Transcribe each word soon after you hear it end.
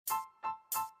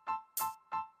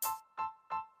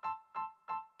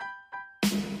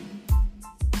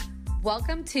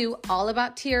Welcome to All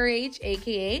About TRH,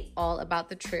 aka All About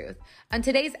the Truth. On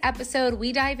today's episode,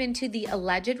 we dive into the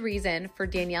alleged reason for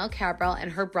Danielle Cabral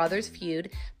and her brother's feud,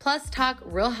 plus talk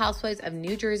Real Housewives of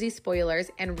New Jersey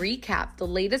spoilers and recap the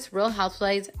latest Real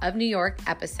Housewives of New York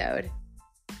episode.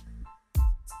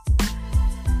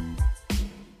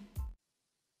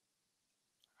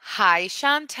 Hi,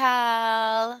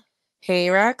 Chantel.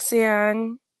 Hey,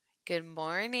 Roxanne. Good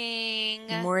morning.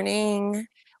 Morning.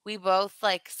 We both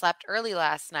slept early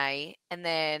last night, and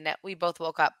then we both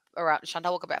woke up around.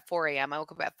 Chantal woke up at 4 a.m. I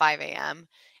woke up at 5 a.m.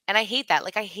 And I hate that.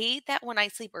 I hate that when I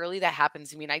sleep early, that happens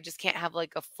to me. And I just can't have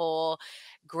a full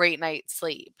great night's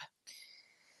sleep.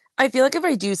 I feel like if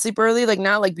I do sleep early,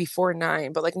 not before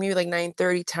 9, but maybe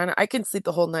 9:30, 10, I can sleep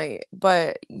the whole night.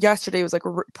 But yesterday was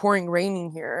pouring raining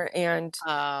here. And,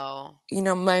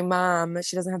 my mom,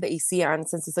 she doesn't have the AC on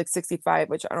since it's 65,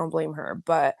 which I don't blame her.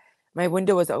 But my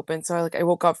window was open. So I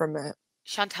woke up from it.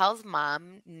 Chantel's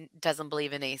mom doesn't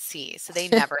believe in AC, so they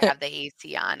never have the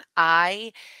AC on.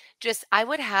 I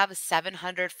would have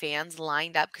 700 fans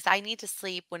lined up because I need to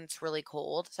sleep when it's really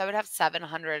cold. So I would have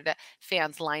 700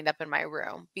 fans lined up in my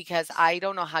room because I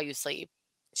don't know how you sleep.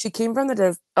 She came from the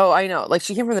desert. Oh, I know.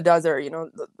 She came from the desert,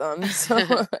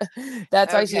 so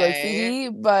that's why she likes the heat.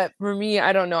 But for me,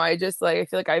 I don't know. I just I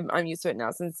feel like I'm used to it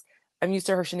now since I'm used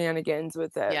to her shenanigans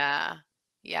with it. Yeah.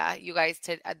 Yeah, you guys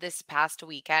this past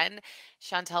weekend,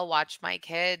 Chantel watched my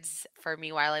kids for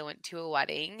me while I went to a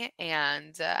wedding.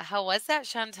 And how was that,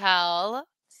 Chantel?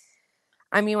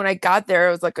 I mean, when I got there,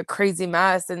 it was a crazy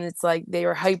mess, and it's they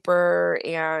were hyper,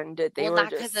 and they were not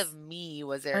just. because of me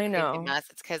was there a I crazy know. mess.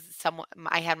 It's because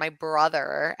I had my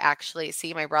brother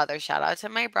my brother. Shout out to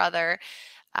my brother.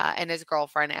 And his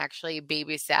girlfriend actually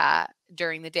babysat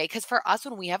during the day. Because for us,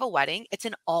 when we have a wedding, it's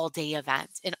an all-day event,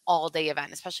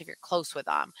 especially if you're close with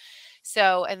them.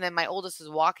 So, and then my oldest was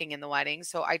walking in the wedding.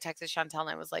 So I texted Chantel and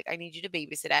I was like, I need you to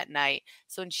babysit at night.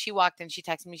 So when she walked in, she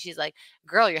texted me, she's like,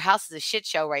 girl, your house is a shit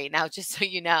show right now, just so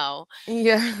you know.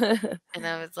 Yeah. And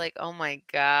I was like, oh my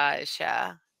gosh.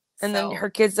 And then her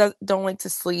kids don't like to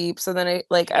sleep. So then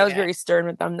I was very stern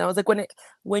with them. And I was like,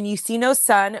 when you see no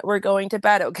sun, we're going to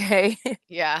bed, okay?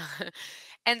 Yeah.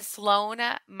 And Sloan,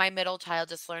 my middle child,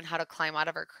 just learned how to climb out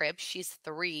of her crib. She's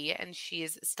 3 and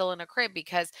she's still in a crib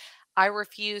because I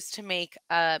refuse to make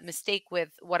a mistake with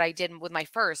what I did with my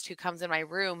first, who comes in my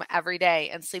room every day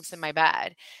and sleeps in my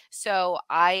bed. So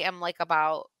I am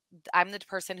I'm the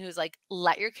person who's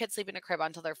let your kids sleep in a crib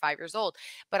until they're 5 years old.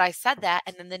 But I said that.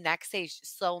 And then the next day,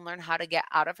 Sloan learned how to get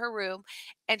out of her room.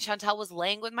 And Chantel was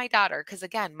laying with my daughter. Cause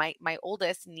again, my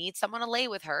oldest needs someone to lay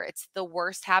with her. It's the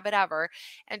worst habit ever.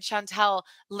 And Chantel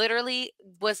literally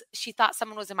she thought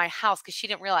someone was in my house because she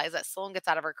didn't realize that Sloan gets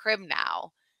out of her crib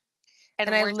now.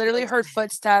 And I literally heard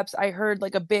footsteps. I heard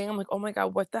a bang. I'm like, oh my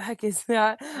God, what the heck is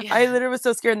that? Yeah. I literally was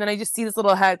so scared. And then I just see this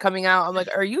little head coming out. I'm like,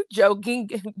 are you joking?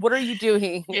 What are you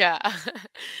doing? Yeah.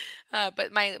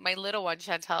 But my little one,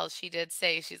 Chantel, she did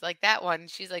say, she's like, that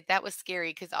was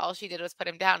scary because all she did was put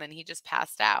him down and he just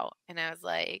passed out. And I was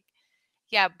like,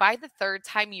 yeah, by the third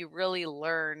time you really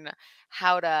learn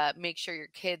how to make sure your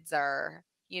kids are,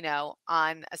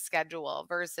 on a schedule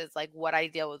versus what I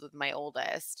deal with my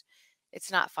oldest. It's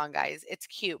not fun, guys. It's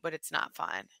cute, but it's not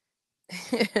fun.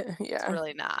 Yeah. It's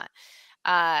really not.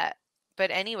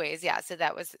 But anyways, yeah, so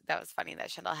that was funny that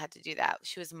Chantel had to do that.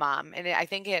 She was mom. And I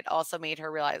think it also made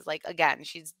her realize, again,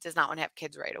 she does not want to have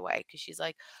kids right away because she's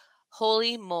like,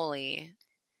 holy moly.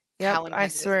 Yep, I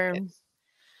swear.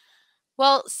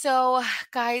 Well, so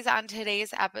guys, on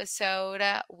today's episode,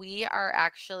 we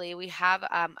have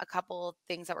a couple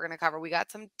things that we're going to cover. We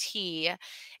got some tea, and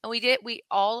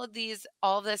all of this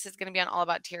is going to be on All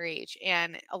About TRH,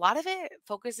 and a lot of it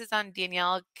focuses on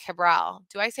Danielle Cabral.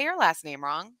 Do I say her last name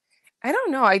wrong? I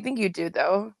don't know. I think you do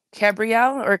though.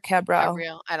 Cabral or Cabral?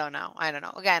 Cabral. I don't know.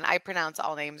 Again, I pronounce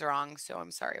all names wrong, so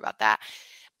I'm sorry about that.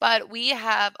 But we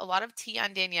have a lot of tea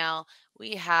on Danielle.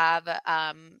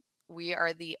 We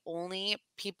are the only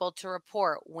people to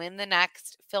report when the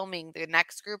next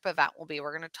group event will be.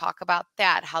 We're going to talk about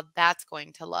that, how that's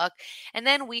going to look. And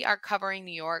then we are covering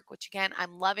New York, which again,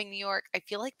 I'm loving New York. I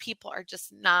feel like people are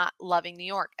just not loving New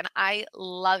York, and I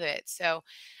love it. So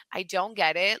I don't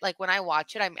get it. When I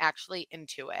watch it, I'm actually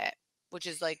into it, which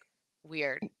is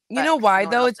weird. You know why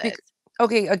though? It's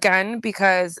okay, again,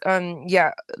 because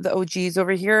the OGs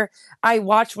over here. I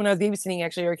watched when I was babysitting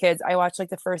actually your kids. I watched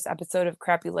the first episode of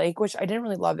Crappy Lake, which I didn't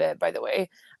really love it, by the way.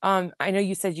 I know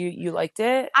you said you liked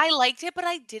it. I liked it, but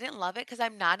I didn't love it because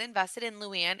I'm not invested in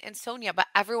Luann and Sonia, but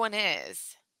everyone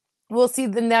is. Well, see,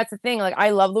 then that's the thing.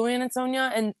 I love Luann and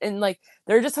Sonia, and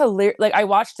they're just hilarious. I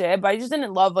watched it, but I just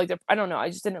didn't love I don't know. I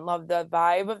just didn't love the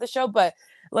vibe of the show. But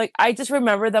Like, I just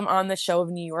remember them on the show of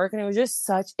New York, and it was just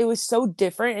it was so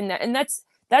different, and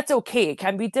that's okay. It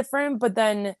can be different, but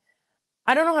then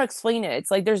I don't know how to explain it.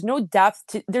 It's like there's depth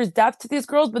to these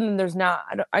girls, but then there's not.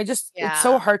 I just it's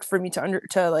so Yeah. hard for me to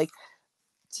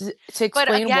But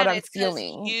explain what again, I'm it's because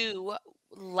feeling. you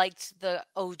liked the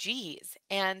OGs,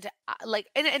 and, like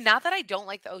and not that I don't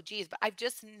like the OGs, but I've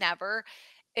just never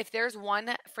if there's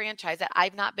one franchise that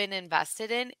I've not been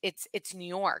invested in, it's New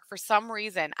York. For some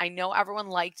reason, I know everyone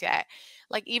liked it.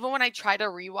 Like, even when I try to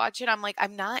rewatch it, I'm like,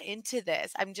 "I'm not into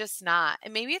this. I'm just not."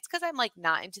 And maybe it's because 'cause I'm, like,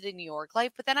 not into the New York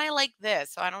life, but then I like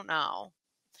this, so I don't know.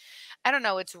 I don't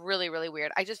know, it's really, really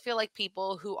weird. I just feel like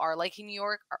people who are liking New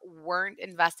York weren't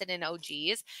invested in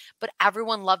OGs, but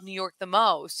everyone loved New York the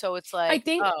most. So it's I like,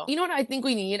 think oh, you know what I think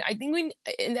we need? I think we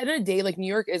in the end of the day, like, New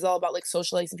York is all about, like,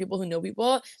 socializing people who know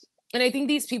people, and I think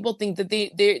these people think that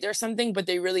they're something, but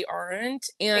they really aren't,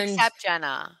 and except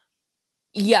Jenna.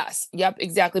 yes, yep,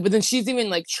 exactly, but then she's even,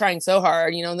 like, trying so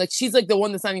hard, like, she's, like, the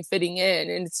one that's not even fitting in,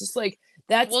 and it's just, like,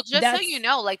 Well, just so you that's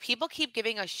know, like people keep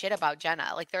giving a shit about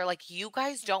Jenna. Like they're like, you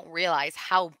guys don't realize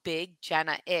how big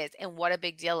Jenna is and what a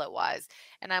big deal it was.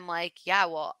 And I'm like, yeah,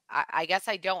 well, I guess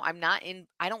I don't.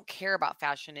 I don't care about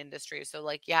fashion industry. So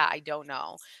like, yeah, I don't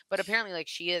know. But apparently, like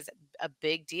she is a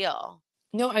big deal.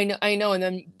 no, I know, and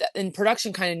then and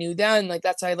production kinda knew that, and, like,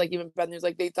 that's why, like, even Ben, there's,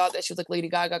 like, they thought that she was, like, Lady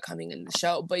Gaga coming in the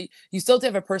show, but you still have to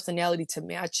have a personality to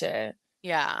match it.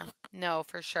 Yeah, no,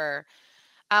 for sure.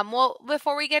 Well,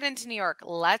 before we get into New York,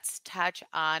 let's touch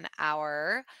on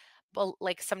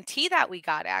like some tea that we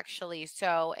got actually.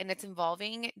 So, and it's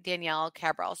involving Danielle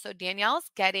Cabral. So Danielle's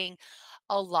getting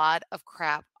a lot of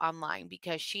crap online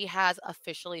because she has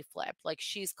officially flipped. Like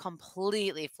she's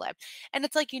completely flipped. And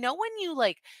it's like, when you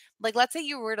like let's say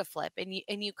you were to flip and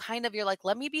you kind of you're like,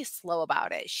 let me be slow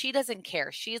about it. She doesn't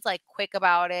care. She's like quick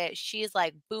about it. She's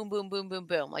like boom, boom, boom, boom,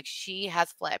 boom. Like she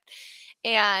has flipped.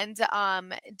 And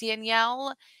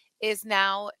Danielle is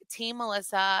now Team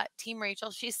Melissa, Team Rachel.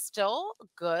 She's still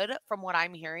good from what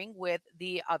I'm hearing with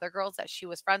the other girls that she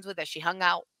was friends with, that she hung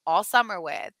out all summer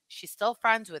with. She's still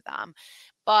friends with them,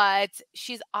 but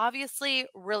she's obviously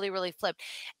really, really flipped.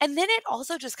 And then it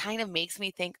also just kind of makes me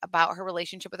think about her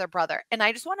relationship with her brother. And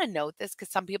I just want to note this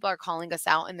because some people are calling us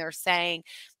out and they're saying,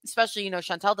 especially,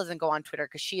 Chantel doesn't go on Twitter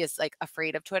because she is like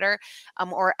afraid of Twitter,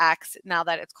 or X now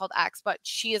that it's called X, but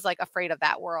she is like afraid of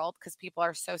that world because people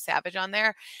are so savage on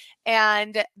there.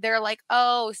 And they're like,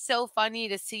 oh, so funny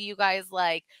to see you guys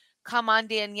like come on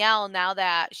Danielle now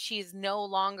that she's no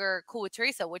longer cool with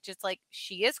Teresa, which is like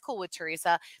she is cool with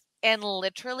Teresa. And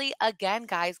literally, again,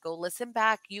 guys, go listen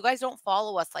back. You guys don't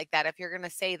follow us like that. If you're gonna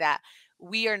say that,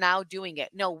 we are now doing it.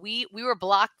 No, we were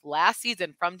blocked last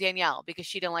season from Danielle because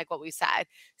she didn't like what we said.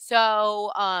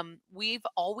 So we've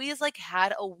always like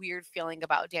had a weird feeling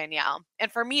about Danielle.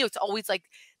 And for me, it's always like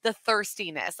the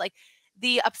thirstiness, like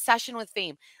the obsession with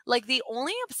fame. Like the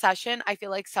only obsession I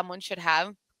feel like someone should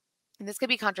have, and this could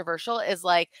be controversial, is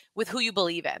like with who you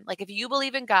believe in. Like if you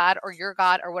believe in God or your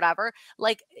God or whatever,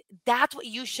 like that's what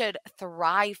you should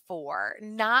thrive for.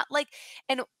 Not like,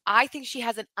 and I think she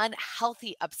has an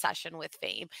unhealthy obsession with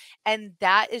fame. And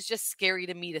that is just scary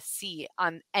to me to see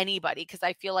on anybody because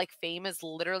I feel like fame is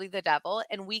literally the devil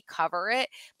and we cover it,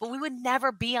 but we would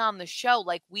never be on the show.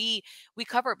 Like we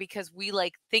cover it because we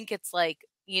like think it's like,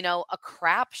 a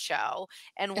crap show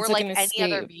and we're It's like like an any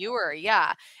other escape. viewer.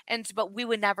 Yeah. But we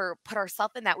would never put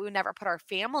ourselves in that. We would never put our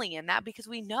family in that because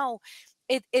we know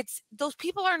it's those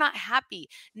people are not happy.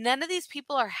 None of these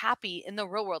people are happy in the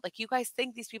real world. Like you guys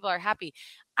think these people are happy.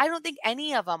 I don't think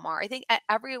any of them are. I think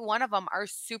every one of them are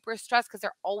super stressed because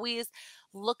they're always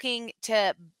looking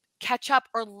to catch up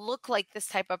or look like this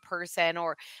type of person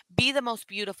or be the most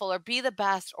beautiful or be the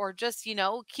best or just,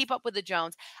 keep up with the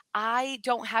Jones. I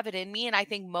don't have it in me. And I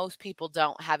think most people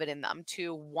don't have it in them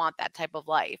to want that type of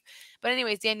life. But,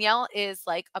 anyways, Danielle is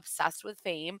like obsessed with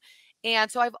fame.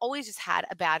 And so I've always just had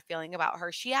a bad feeling about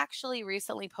her. She actually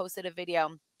recently posted a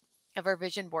video of her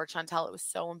vision board, Chantel. It was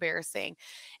so embarrassing.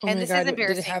 Oh And my this is god,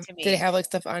 embarrassing to did it me. have, like,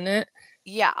 stuff on it?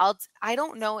 Yeah, I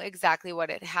don't know exactly what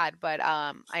it had, but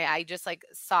I just like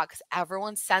saw because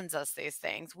everyone sends us these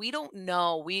things. We don't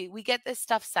know. We get this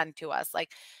stuff sent to us,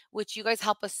 like which you guys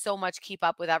help us so much keep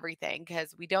up with everything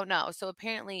because we don't know. So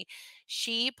apparently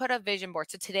she put a vision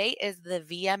board. So today is the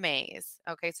VMAs.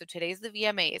 Okay, so today's the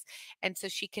VMAs. And so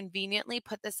she conveniently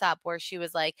put this up where she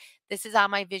was like, this is on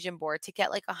my vision board to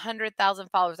get like 100,000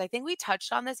 followers. I think we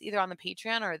touched on this either on the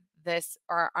Patreon or this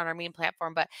or on our main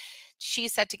platform, but she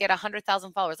said to get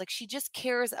 100,000 followers. Like she just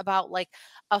cares about like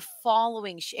a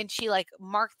following, and she like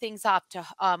marked things up to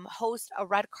host a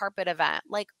red carpet event.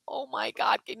 Like, oh my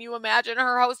God, can you imagine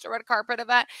her host a red carpet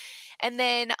event? And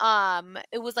then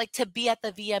it was like to be at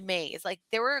the VMAs. Like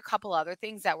there were a couple other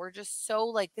things that were just so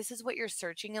like, this is what you're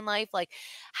searching in life. Like,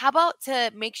 how about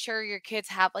to make sure your kids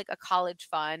have like a college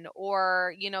fund,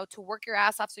 or, you know, to work your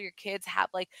ass off so your kids have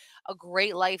like a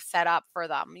great life set up for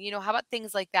them. You know, how about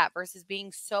things like that versus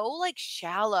being so like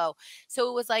shallow? So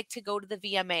it was like to go to the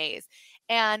VMAs.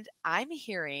 And I'm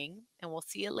hearing, and we'll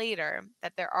see it later,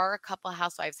 that there are a couple of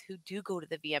housewives who do go to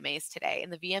the VMAs today,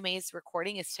 and the VMAs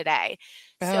recording is today.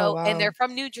 Oh, So, and they're wow.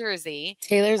 from New Jersey.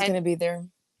 Taylor's And gonna be there.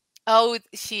 oh,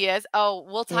 she is? Oh,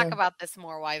 we'll talk Yeah. about this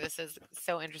more, why this is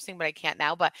so interesting, but I can't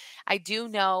now. But I do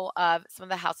know of some of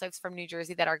the housewives from New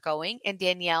Jersey that are going, and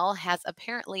Danielle has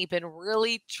apparently been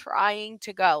really trying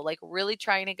to go, like really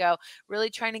trying to go,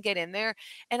 really trying to get in there.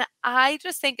 And I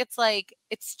just think it's like,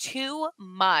 it's too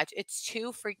much. It's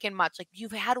too freaking much. Like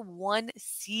you've had one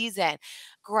season.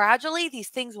 Gradually, these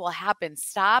things will happen.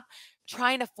 Stop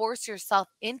trying to force yourself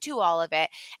into all of it.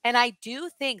 And I do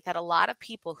think that a lot of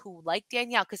people who like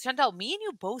Danielle, because Chantel, me and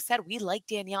you both said we like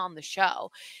Danielle on the show.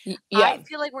 I Yeah.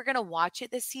 feel like we're going to watch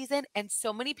it this season. And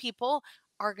so many people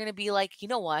are going to be like, you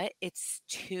know what? It's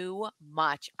too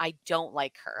much. I don't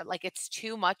like her. Like, it's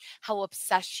too much how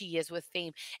obsessed she is with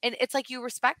fame. And it's like you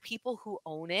respect people who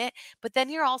own it, but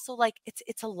then you're also like,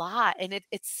 it's a lot and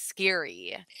it's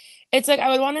scary. It's like I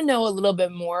would wanna know a little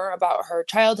bit more about her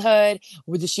childhood.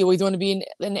 Did she always wanna be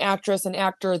an actress, an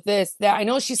actor, this, that? I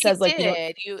know she She says, like, you know.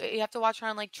 did. You have to watch her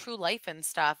on, like, True Life and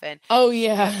stuff, and Oh, she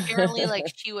yeah. apparently, like,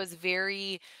 she was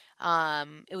very,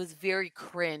 it was very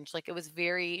cringe, like, it was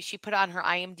very she put on her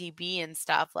IMDb and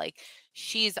stuff, like,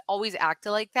 she's always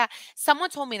acted like that. Someone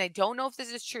told me, and I don't know if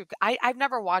this is true, I've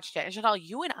never watched it, and Chantal,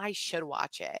 you and I should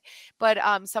watch it, but,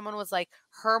 someone was like,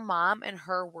 her mom and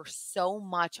her were so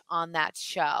much on that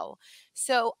show.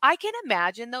 So, I can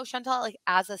imagine, though, Chantal, like,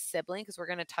 as a sibling, because 'cause we're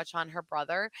gonna touch on her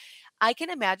brother, I can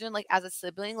imagine, like, as a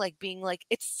sibling, like, being like,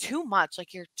 "It's too much,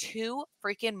 like, you're too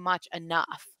freaking much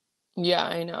enough." Yeah,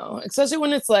 I know. Especially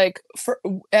when it's like, for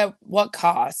at what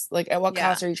cost? Like, at what Yeah,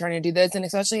 cost are you trying to do this? And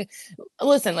especially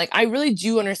listen, like, I really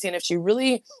do understand if she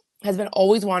really has been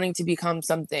always wanting to become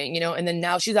something, you know, and then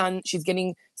now she's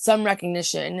getting some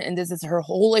recognition, and this is her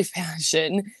whole life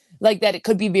passion, like, that it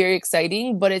could be very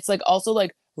exciting, but it's, like, also,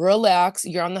 like, relax,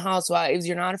 you're on The Housewives,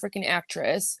 you're not a freaking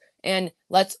actress, and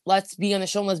let's be on the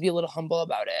show, and let's be a little humble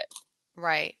about it.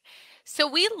 right. So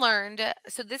we learned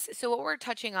so what we're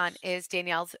touching on is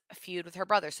Danielle's feud with her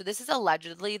brother. So this is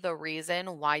allegedly the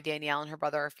reason why Danielle and her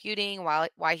brother are feuding,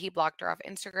 why he blocked her off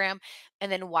Instagram,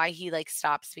 and then why he, like,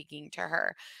 stopped speaking to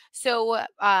her. So,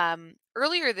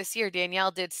 earlier this year,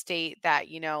 Danielle did state that,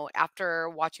 you know, after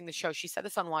watching the show, she said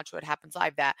this on Watch What Happens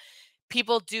Live, that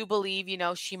people do believe, you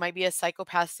know, she might be a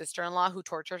psychopath sister-in-law who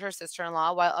tortured her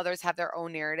sister-in-law, while others have their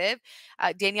own narrative.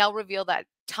 Danielle revealed that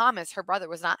Thomas, her brother,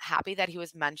 was not happy that he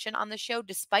was mentioned on the show,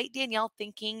 despite Danielle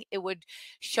thinking it would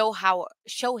show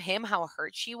him how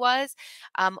hurt she was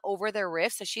over their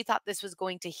rift. So she thought this was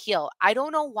going to heal. I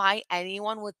don't know why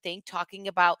anyone would think talking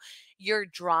about your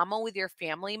drama with your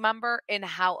family member and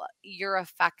how you're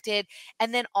affected,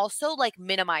 and then also like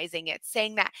minimizing it,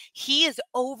 saying that he is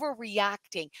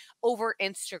overreacting over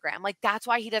Instagram. Like that's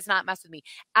why he does not mess with me.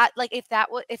 Like if that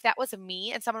was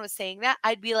me and someone was saying that,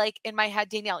 I'd be like in my head,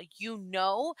 Danielle, you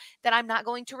know that I'm not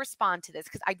going to respond to this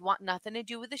because I want nothing to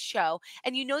do with the show.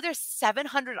 And you know there's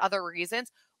 700 other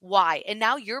reasons why. And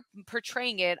now you're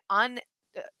portraying it on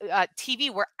TV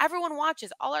where everyone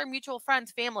watches, all our mutual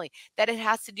friends, family, that it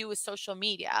has to do with social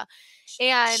media.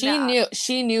 And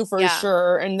She knew for yeah.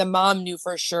 sure, and the mom knew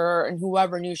for sure, and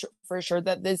whoever knew for sure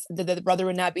that the brother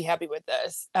would not be happy with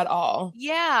this at all.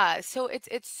 Yeah, so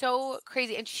it's so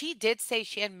crazy, and she did say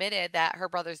she admitted that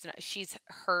she's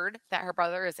heard that her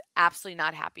brother is absolutely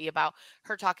not happy about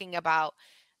her talking about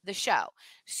the show.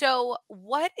 So,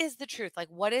 what is the truth? Like,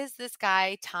 what is this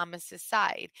guy Thomas's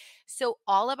side? So,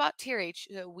 all about TRH,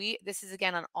 we this is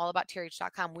again on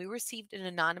allabouttrh.com. We received an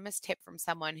anonymous tip from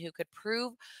someone who could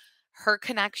prove her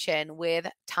connection with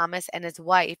Thomas and his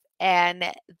wife, and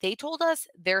they told us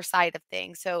their side of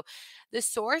things. So, the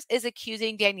source is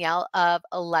accusing Danielle of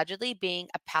allegedly being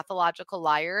a pathological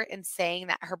liar and saying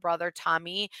that her brother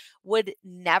Tommy would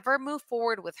never move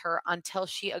forward with her until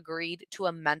she agreed to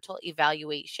a mental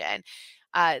evaluation.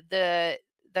 The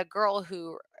the girl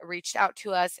who reached out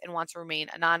to us and wants to remain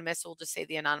anonymous, we'll just say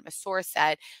the anonymous source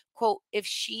said, quote, if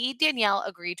she, Danielle,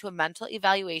 agreed to a mental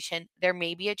evaluation, there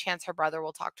may be a chance her brother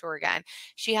will talk to her again.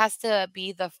 She has to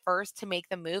be the first to make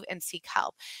the move and seek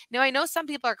help. Now, I know some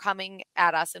people are coming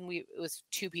at us, and it was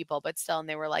two people, but still, and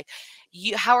they were like,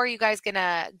 how are you guys going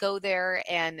to go there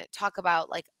and talk about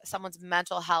like someone's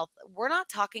mental health? We're not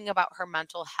talking about her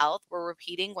mental health. We're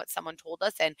repeating what someone told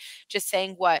us and just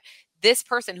saying what this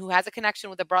person who has a connection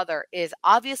with a brother is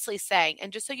obviously saying.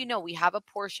 And just so you know, we have a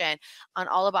portion on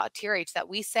All About TRH that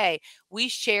we say we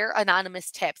share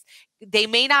anonymous tips. They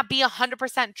may not be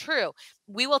 100% true.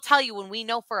 We will tell you when we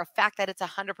know for a fact that it's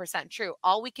 100% true.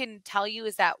 All we can tell you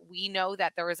is that we know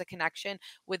that there is a connection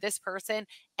with this person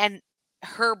and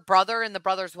her brother and the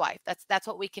brother's wife. That's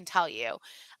what we can tell you.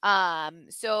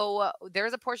 So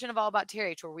there's a portion of All About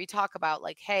TRH where we talk about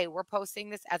like, hey, we're posting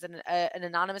this as an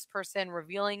anonymous person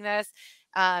revealing this.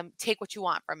 Take what you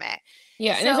want from it.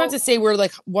 Yeah, and it's not So to say we're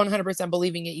like 100%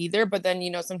 believing it either, but then,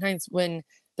 sometimes when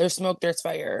there's smoke, there's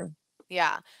fire.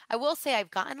 yeah, I will say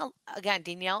I've gotten again.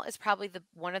 Danielle is probably the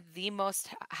one of the most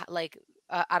like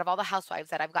out of all the housewives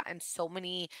that I've gotten so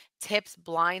many tips,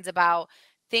 blinds about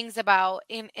things about.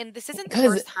 And this isn't the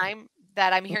Because first time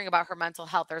that I'm hearing about her mental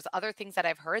health. There's other things that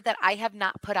I've heard that I have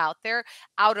not put out there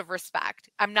out of respect.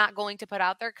 I'm not going to put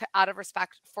out there out of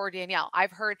respect for Danielle.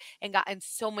 I've heard and gotten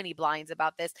so many blinds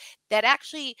about this that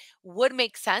actually would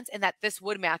make sense and that this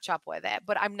would match up with it.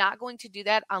 But I'm not going to do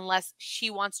that unless she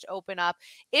wants to open up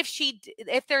if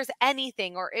there's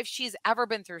anything or if she's ever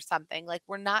been through something, like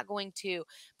we're not going to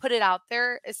put it out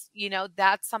there.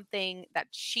 That's something that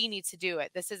she needs to do.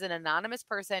 It This is an anonymous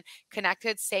person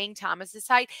connected saying Thomas's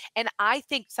side. And I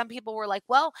think some people were like,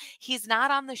 well, he's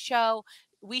not on the show,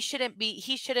 he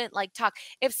shouldn't like talk.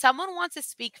 If someone wants to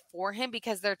speak for him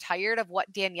because they're tired of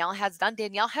what Danielle has done,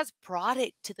 Danielle has brought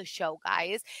it to the show,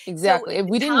 guys. So exactly. If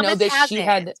we didn't know Thomas that she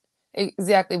hasn't. had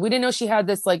exactly. We didn't know she had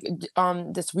this like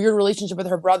this weird relationship with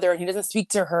her brother and he doesn't speak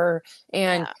to her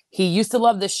and Yeah. he used to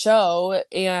love the show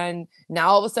and now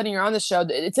all of a sudden you're on the show.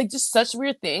 It's like just such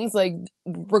weird things. Like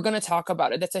we're gonna talk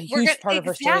about it. That's a We're gonna huge part of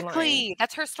her storyline. exactly.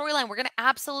 That's her storyline. We're gonna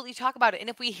absolutely talk about it. And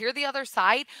if we hear the other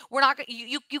side, we're not gonna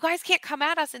you guys can't come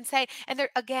at us and say, and there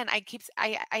again, I keep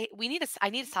I we need to I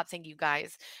need to stop saying you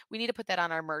guys. We need to put that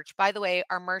on our merch. By the way,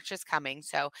 our merch is coming.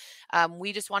 So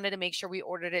we just wanted to make sure we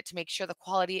ordered it to make sure the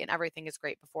quality and everything is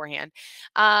great beforehand.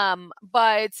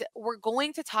 But we're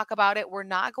going to talk about it. We're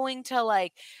not going to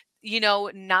like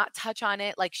not touch on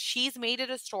it. Like she's made it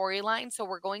a storyline. So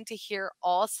we're going to hear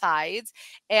all sides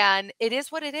and it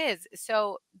is what it is.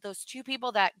 So those two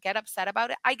people that get upset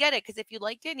about it, I get it. Because if you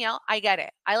like Danielle, I get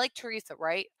it. I like Teresa,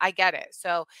 right? I get it.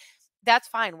 So that's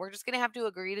fine. We're just going to have to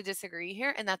agree to disagree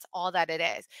here. And that's all that it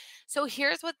is. So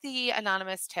here's what the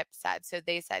anonymous tip said. So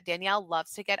they said Danielle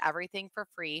loves to get everything for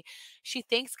free. She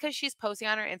thinks because she's posting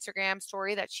on her Instagram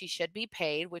story that she should be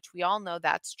paid, which we all know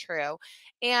that's true.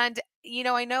 And,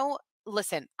 I know.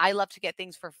 Listen, I love to get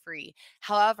things for free.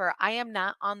 However, I am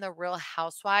not on the Real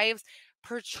Housewives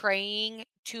portraying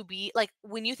to be like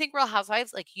when you think Real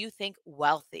Housewives, like you think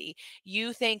wealthy,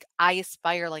 you think I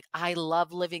aspire, like I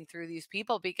love living through these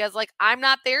people because like I'm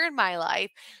not there in my life.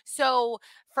 So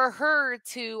for her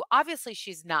to obviously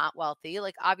she's not wealthy,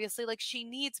 like obviously like she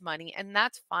needs money and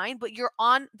that's fine, but you're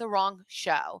on the wrong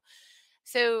show.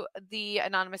 So the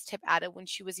anonymous tip added when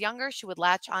she was younger, she would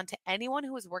latch on to anyone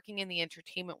who was working in the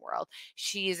entertainment world.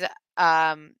 She's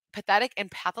pathetic and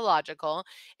pathological.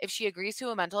 If she agrees to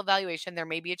a mental evaluation, there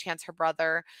may be a chance her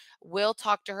brother will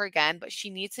talk to her again, but she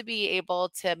needs to be able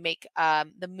to make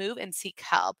the move and seek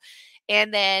help.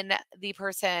 And then the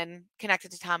person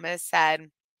connected to Thomas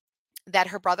said, that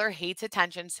her brother hates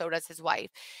attention, so does his wife.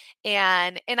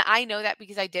 And I know that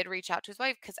because I did reach out to his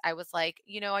wife because I was like,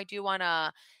 I do want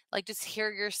to like just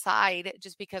hear your side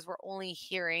just because we're only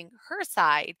hearing her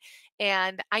side.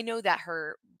 And I know that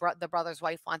the brother's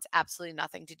wife wants absolutely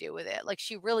nothing to do with it. Like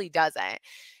she really doesn't.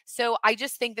 So I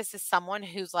just think this is someone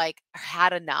who's like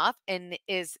had enough and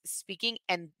is speaking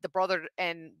and the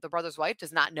brother's wife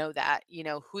does not know that,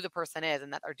 who the person is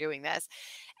and that they're doing this.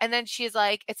 And then she's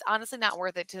like, it's honestly not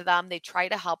worth it to them. They try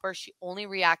to help her. She only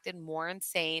reacted more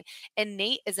insane. And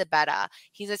Nate is a beta.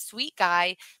 He's a sweet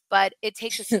guy, but it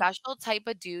takes a special type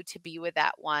of dude to be with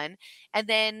that one. And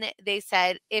then they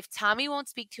said, if Tommy won't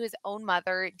speak to his own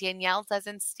mother, Danielle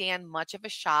doesn't stand much of a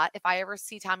shot. If I ever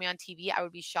see Tommy on TV, I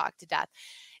would be shocked to death.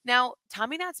 Now,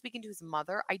 Tommy not speaking to his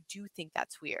mother, I do think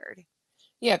that's weird.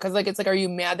 Yeah, because like it's like, are you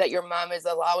mad that your mom is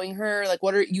allowing her? Like,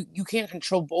 what are you? You can't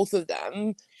control both of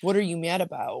them. What are you mad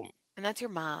about? And that's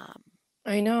your mom.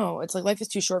 I know. It's like life is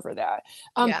too short for that.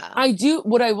 Yeah. I do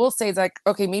what I will say is like,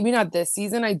 okay, maybe not this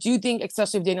season. I do think,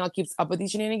 especially if Danielle keeps up with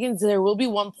these shenanigans, there will be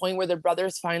one point where the brother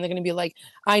is finally gonna be like,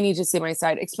 I need to say my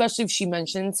side, especially if she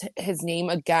mentions his name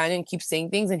again and keeps saying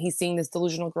things and he's seeing this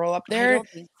delusional girl up I there. don't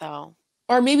think so.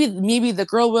 Or maybe the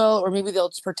girl will, or maybe they'll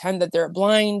just pretend that they're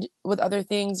blind with other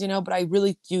things, but I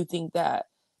really do think that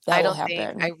I that will don't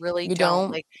think I happen. really You don't,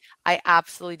 don't? like, I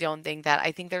absolutely don't think that.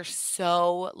 I think they're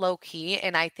so low key,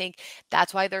 and I think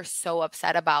that's why they're so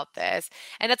upset about this,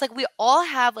 and it's like we all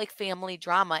have, like, family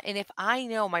drama, and if I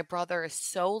know my brother is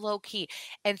so low key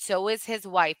and so is his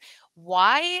wife,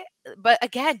 why but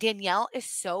again, Danielle is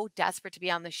so desperate to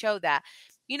be on the show that,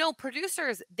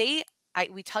 producers,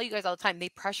 we tell you guys all the time, they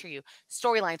pressure you.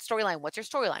 Storyline, storyline, what's your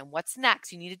storyline? What's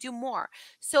next? You need to do more.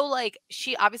 So, like,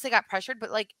 she obviously got pressured,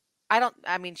 but, like,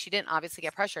 I mean, she didn't obviously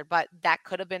get pressured, but that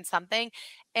could have been something,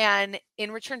 and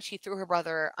in return, she threw her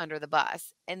brother under the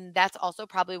bus, and that's also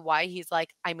probably why he's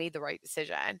like, "I made the right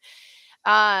decision."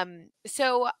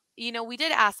 So, we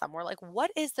did ask them, we're like,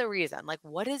 "What is the reason? Like,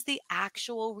 what is the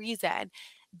actual reason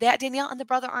that Danielle and the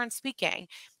brother aren't speaking?"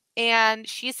 And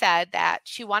she said that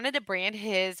she wanted to brand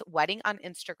his wedding on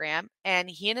Instagram, and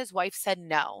he and his wife said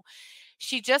no.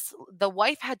 The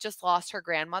wife had just lost her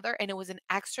grandmother and it was an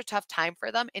extra tough time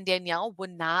for them, and Danielle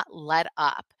would not let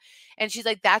up. And she's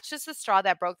like, that's just the straw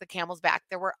that broke the camel's back.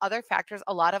 There were other factors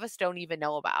a lot of us don't even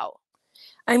know about.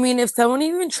 I mean, if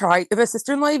a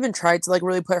sister-in-law even tried to like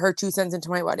really put her 2 cents into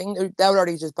my wedding, that would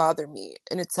already just bother me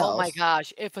in Oh my itself.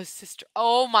 gosh, if a sister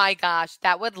oh my gosh,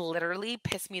 that would literally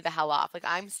piss me the hell off. Like,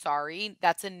 I'm sorry,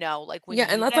 that's a no. Like, when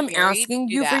Yeah, you get married,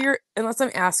 do that. unless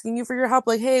I'm asking you for your help,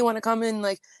 like, hey, want to come and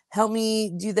like help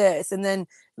me do this, and then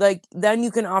you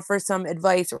can offer some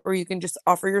advice or you can just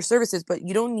offer your services, but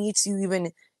you don't need to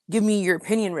even give me your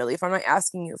opinion really if I'm not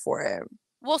asking you for it.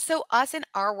 Well, so us in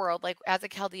our world, like as a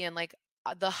Chaldean, like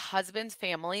the husband's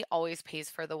family always pays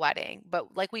for the wedding.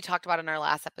 But like we talked about in our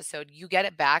last episode, you get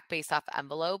it back based off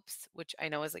envelopes, which I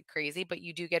know is like crazy, but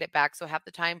you do get it back. So half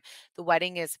the time the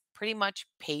wedding is pretty much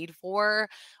paid for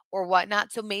or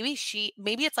whatnot. So maybe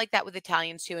it's like that with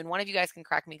Italians too. And one of you guys can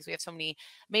correct me because we have so many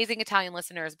amazing Italian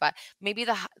listeners, but maybe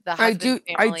the husband's I do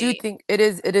family. think it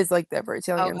is like that for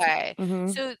Italians. Okay. Hmm.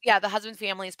 So, yeah, the husband's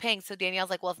family is paying. So Danielle's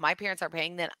like, "Well, if my parents are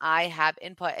paying, then I have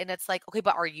input." And it's like, "Okay,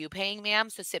 but are you paying, ma'am?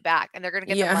 So sit back." And they're gonna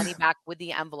get their Yeah. money back with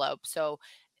the envelope. So,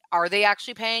 are they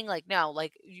actually paying? Like, no,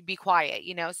 like, you be quiet.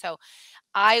 So,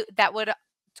 I that would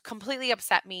completely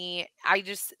upset me.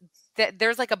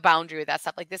 There's like a boundary with that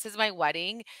stuff. Like, this is my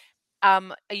wedding.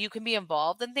 You can be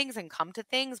involved in things and come to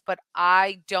things, but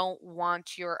I don't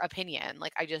want your opinion.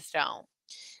 Like, I just don't.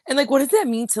 And like, what does that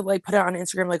mean to like put it on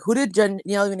Instagram? Like, who did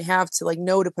Danielle even have to like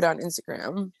know to put it on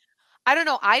Instagram? I don't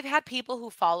know. I've had people who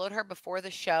followed her before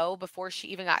the show, before she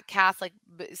even got cast, like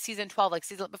season 12, like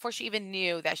season before she even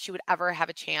knew that she would ever have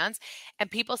a chance.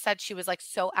 And people said she was like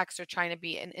so extra trying to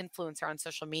be an influencer on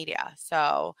social media.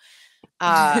 So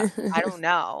I don't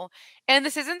know. And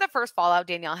this isn't the first fallout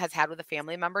Danielle has had with a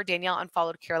family member. Danielle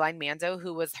unfollowed Caroline Manzo,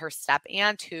 who was her step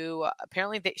aunt, who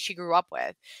apparently she grew up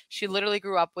with. She literally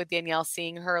grew up with Danielle,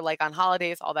 seeing her like on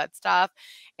holidays, all that stuff.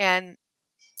 And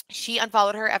she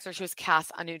unfollowed her after she was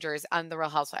cast on New Jersey on The Real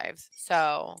Housewives.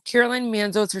 So, Caroline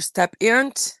Manzo is her step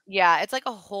aunt. yeah, it's like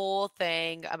a whole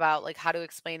thing about like how to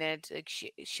explain it. Like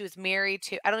she was married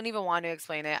to I don't even want to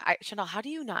explain it. Chanel, how do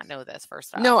you not know this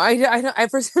first No, off?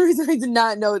 for some reason I did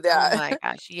not know Oh that. my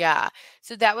gosh, yeah.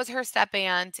 So that was her step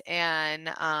aunt and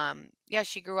yeah,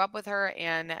 she grew up with her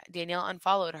and Danielle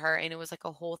unfollowed her and it was like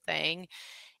a whole thing.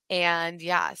 And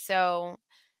yeah, so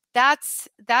that's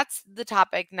the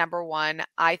topic number 1.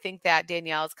 I think that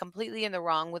Danielle is completely in the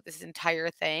wrong with this entire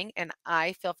thing, and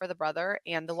I feel for the brother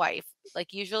and the wife.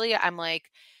 Like, usually I'm like,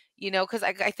 because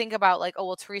I think about like, oh,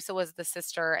 well, Teresa was the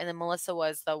sister and then Melissa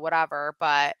was the whatever,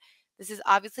 but this is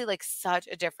obviously like such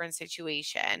a different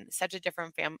situation, such a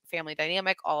different family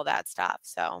dynamic, all that stuff.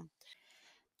 So,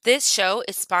 This show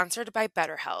is sponsored by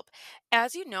BetterHelp.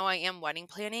 As you know, I am wedding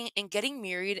planning and getting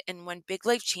married, and when big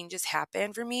life changes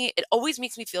happen for me, it always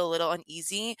makes me feel a little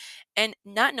uneasy, and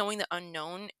not knowing the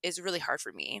unknown is really hard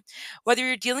for me. Whether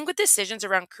you're dealing with decisions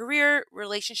around career,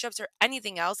 relationships, or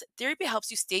anything else, therapy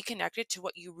helps you stay connected to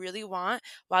what you really want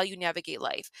while you navigate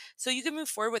life, so you can move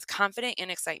forward with confidence and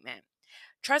excitement.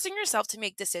 Trusting yourself to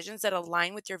make decisions that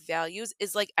align with your values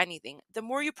is like anything. The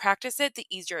more you practice it, the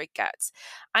easier it gets.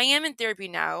 I am in therapy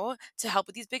now to help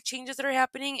with these big changes that are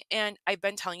happening, and I've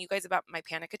been telling you guys about my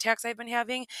panic attacks I've been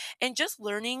having, and just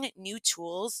learning new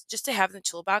tools just to have in the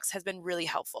toolbox has been really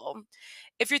helpful.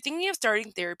 If you're thinking of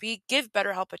starting therapy, give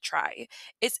BetterHelp a try.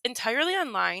 It's entirely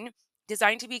online,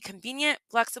 designed to be convenient,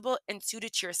 flexible, and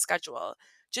suited to your schedule.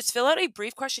 Just fill out a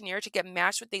brief questionnaire to get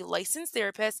matched with a licensed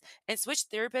therapist and switch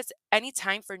therapists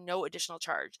anytime for no additional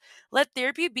charge. Let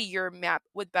therapy be your map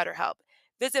with BetterHelp.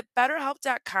 Visit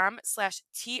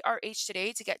betterhelp.com/TRH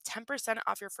today to get 10%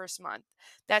 off your first month.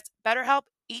 That's BetterHelp,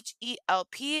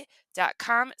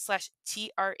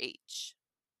 HELP.com/TRH.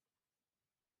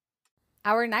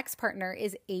 Our next partner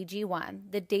is AG1,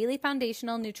 the daily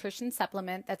foundational nutrition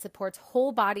supplement that supports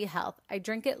whole body health. I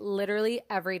drink it literally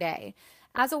every day.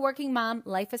 As a working mom,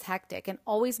 life is hectic and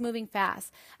always moving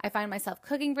fast. I find myself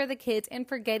cooking for the kids and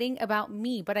forgetting about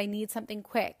me, but I need something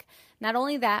quick. Not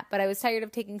only that, but I was tired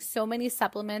of taking so many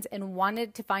supplements and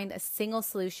wanted to find a single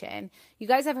solution. You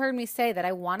guys have heard me say that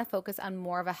I want to focus on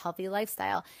more of a healthy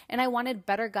lifestyle, and I wanted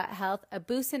better gut health, a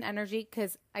boost in energy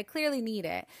because I clearly need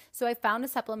it. So I found a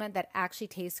supplement that actually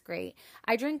tastes great.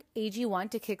 I drink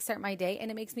AG1 to kickstart my day, and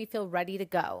it makes me feel ready to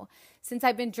go. Since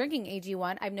I've been drinking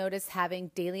AG1, I've noticed having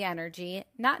daily energy,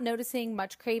 not noticing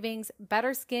much cravings,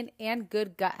 better skin, and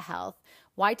good gut health.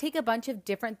 Why take a bunch of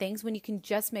different things when you can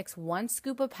just mix one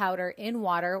scoop of powder in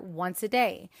water once a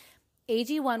day?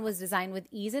 AG1 was designed with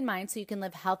ease in mind so you can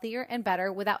live healthier and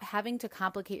better without having to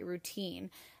complicate your routine.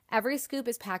 Every scoop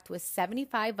is packed with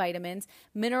 75 vitamins,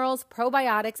 minerals,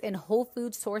 probiotics, and whole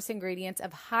food source ingredients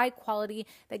of high quality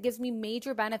that gives me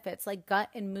major benefits like gut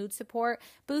and mood support,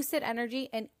 boosted energy,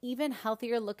 and even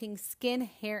healthier looking skin,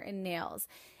 hair, and nails.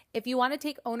 If you want to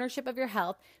take ownership of your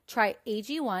health, try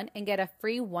AG1 and get a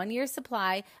free 1-year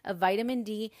supply of vitamin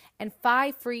D and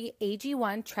 5 free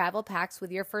AG1 travel packs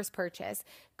with your first purchase.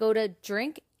 Go to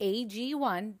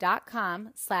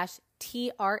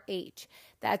drinkag1.com/TRH.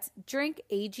 That's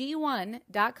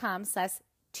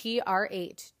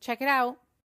drinkag1.com/TRH. Check it out. And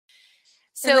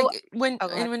So, like when oh,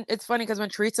 go and ahead. when it's funny because when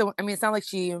Teresa, I mean, it's not like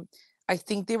I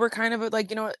think they were kind of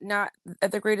like, not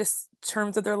at the greatest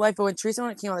terms of their life. But when Teresa,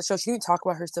 when it came on the show, she didn't talk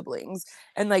about her siblings.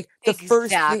 And like the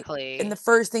Exactly.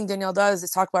 first thing Danielle does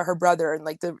is talk about her brother and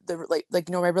like the like,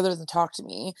 my brother doesn't talk to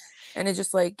me. And it's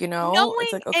just like, it's Knowing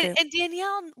like, okay. and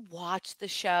Danielle watched the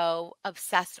show,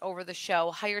 obsessed over the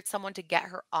show, hired someone to get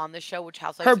her on the show, which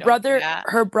housewives don't do that.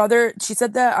 Her brother, she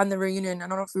said that on the reunion. I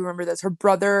don't know if you remember this. Her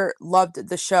brother loved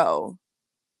the show.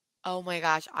 Oh my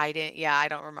gosh, I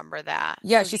don't remember that.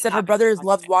 Yeah, So she he said her obviously brothers watched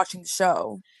loved it. watching the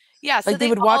show. Yeah, so Like, they they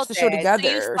would all watch the show did. So you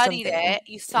together or studied something. it.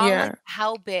 You saw, like, Yeah.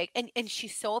 how big and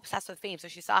she's so obsessed with fame, so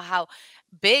she saw how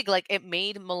big, like, it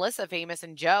made Melissa famous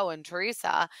and Joe and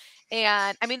Teresa,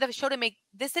 and, I mean, the show didn't make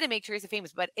Teresa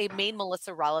famous, but it made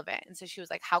Melissa relevant, and so she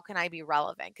was like, "How can I be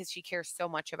relevant?" Because she cares so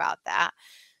much about that.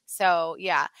 So,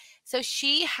 yeah. So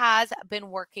she has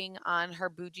been working on her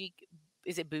bougie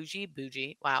is it bougie?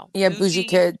 Bougie, wow. Yeah, bougie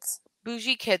kids.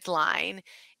 Bougie Kids line,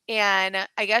 and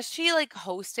I guess she, like,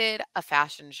 hosted a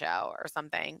fashion show or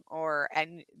something, or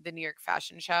and the New York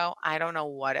Fashion Show. I don't know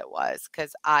what it was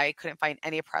because I couldn't find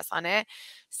any press on it.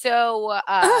 So,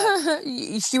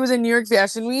 She was in New York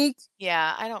Fashion Week.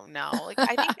 yeah, I don't know. Like,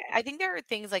 I think there are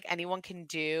things, like, anyone can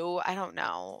do. I don't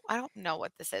know. I don't know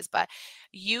what this is, but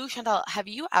Chantal, have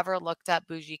you ever looked up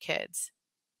Bougie Kids?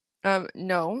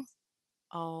 No,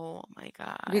 Oh my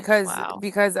gosh, wow.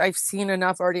 because I've seen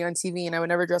enough already on TV, and I would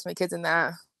never dress my kids in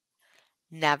that.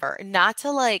 Never. Not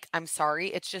to, like, I'm sorry,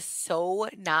 it's just so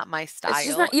not my It's just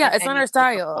style not, yeah, in it's not any our shape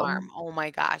or style. form. Oh my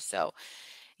gosh. So,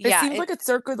 It yeah, seems like it's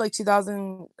circa like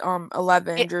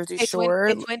 2011 Jersey Shore,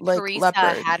 it's when like Teresa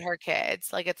leopard. had her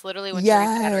kids. Like, it's literally when Teresa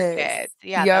had her Yes. kids.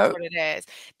 Yeah, that's Yep. what it is.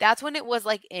 That's when it was,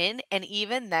 like, in, and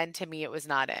even then to me it was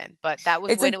not in, but that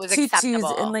was It's when like it was tutus and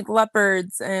acceptable. like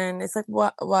leopards, and it's like,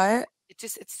 what?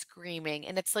 It's screaming,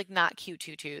 and it's, like, not cute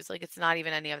tutus, like, it's not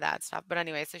even any of that stuff. But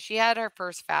anyway, so she had her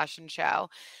first fashion show.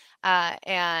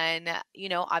 And,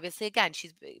 obviously, again,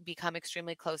 she's become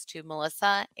extremely close to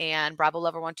Melissa and Bravo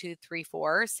Lover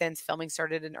 1234 since filming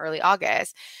started in early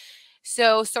August.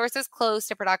 So, sources close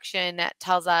to production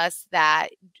tells us that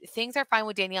things are fine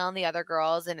with Danielle and the other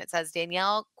girls. And it says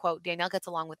Danielle, quote, Danielle gets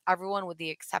along with everyone with the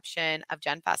exception of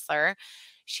Jen Fessler.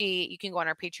 You can go on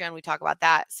our Patreon, we talk about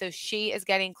that. So, she is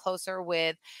getting closer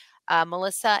with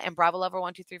Melissa and Bravo Lover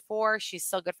 1234. She's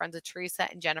still good friends with Teresa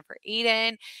and Jennifer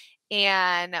Eden.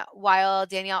 And while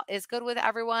Danielle is good with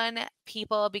everyone,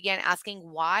 people began asking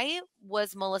why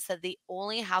was Melissa the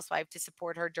only housewife to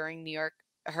support her during New York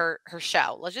her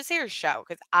show. Let's just say her show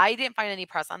because I didn't find any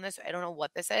press on this. So I don't know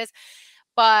what this is.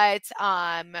 But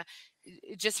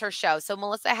just her show. So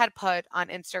Melissa had put on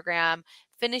Instagram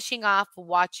finishing off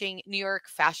watching New York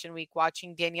Fashion Week,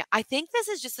 watching Danielle. I think this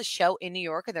is just a show in New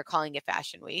York and they're calling it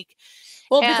Fashion Week.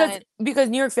 Well, And because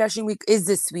New York Fashion Week is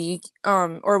this week,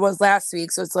 or was last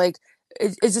week, so it's like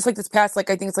it's just like this past, like,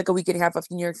 I think it's like a week and a half of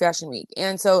New York Fashion Week,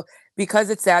 and so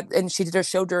because it's that, and she did a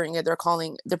show during it, they're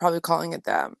probably calling it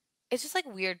that. it's just, like,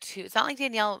 weird too. It's not like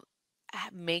Danielle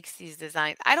makes these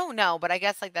designs. I don't know, but I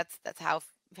guess, like, that's how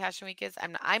Fashion Week is.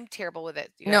 I'm terrible with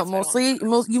it, you No, guys, so I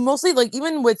don't you mostly like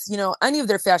even with, any of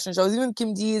their fashion shows, even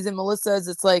Kim D's and Melissa's,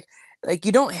 it's like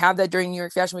you don't have that during New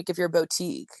York Fashion Week if you're a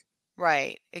boutique.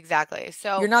 Right, exactly.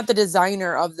 So You're not the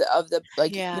designer of the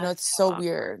like, yeah, it's so so awkward,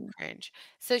 weird. cringe.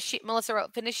 So Melissa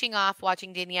wrote, finishing off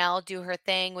watching Danielle do her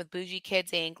thing with Bougie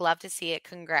Kids Inc. Love to see it.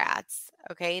 Congrats.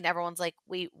 Okay. And everyone's like,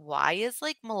 wait, why is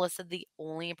like Melissa the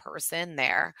only person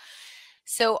there?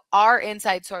 So our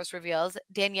inside source reveals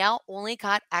Danielle only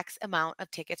got X amount of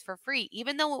tickets for free,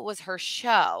 even though it was her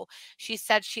show. She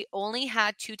said she only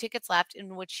had 2 tickets left,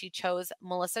 in which she chose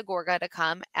Melissa Gorga to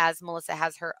come, as Melissa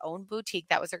has her own boutique.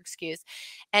 That was her excuse.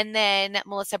 And then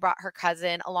Melissa brought her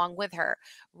cousin along with her.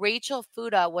 Rachel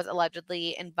Fuda was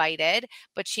allegedly invited,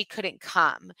 but she couldn't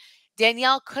come.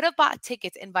 Danielle could have bought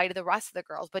tickets, invited the rest of the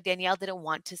girls, but Danielle didn't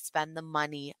want to spend the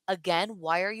money. Again,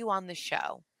 why are you on the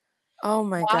show? Oh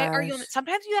my Why are you gosh. on it?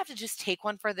 Sometimes you have to just take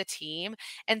one for the team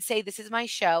and say, "This is my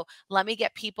show. Let me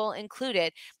get people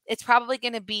included." It's probably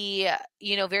gonna be,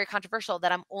 very controversial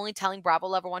that I'm only telling Bravo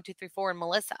Lover 1, 2, 3, 4 and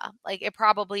Melissa. Like, it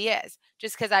probably is,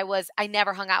 just because I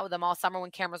never hung out with them all summer when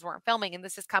cameras weren't filming, and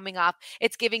this is coming off,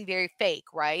 it's giving very fake,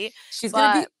 right?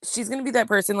 But She's gonna be that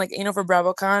person, like, for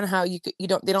BravoCon, how you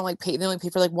don't they don't like pay they only pay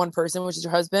for like one person, which is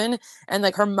your husband, and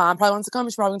like her mom probably wants to come.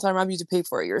 She's probably gonna tell her mom you to pay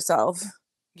for it yourself.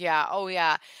 yeah, oh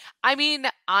yeah. I mean,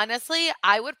 honestly,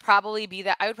 I would probably be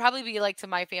like to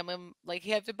my family, like,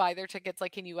 you have to buy their tickets.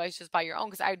 Like, can you guys just buy your own?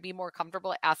 Because I would be more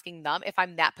comfortable asking them if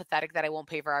I'm that pathetic that I won't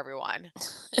pay for everyone.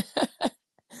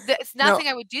 It's not No, saying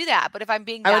I would do that, but if I'm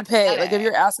being I would that pay. Like if pathetic,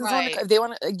 you're asking someone right? if they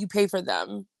want to, like, you pay for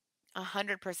them.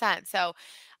 100%. So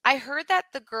I heard that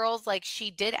the girls, like, she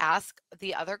did ask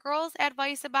the other girls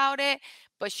advice about it,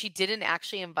 but she didn't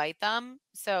actually invite them.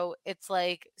 So it's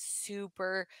like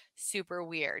super, super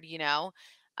weird, you know?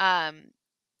 Um,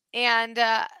 and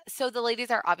so the ladies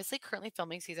are obviously currently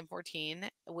filming season 14,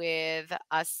 with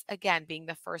us again being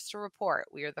the first to report.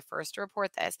 We are the first to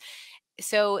report this.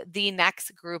 So the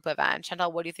next group event,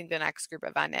 Chantal, what do you think the next group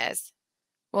event is?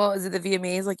 Well, is it the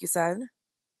VMAs like you said?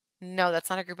 No, that's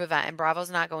not a group event, and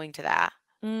Bravo's not going to that.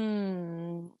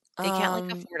 Mm, They can't,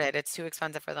 like, um, afford it. It's too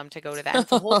expensive for them to go to that, and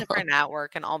it's a whole different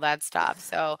network and all that stuff.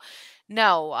 So,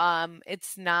 no,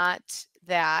 it's not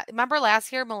that. Remember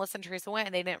last year, Melissa and Teresa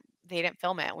went and they didn't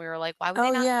film it. We were like, "Why would they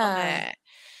oh not film yeah. it?"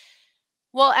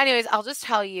 Well, anyways, I'll just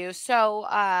tell you. So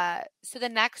the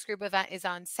next group event is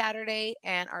on Saturday,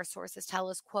 and our sources tell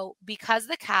us, quote, because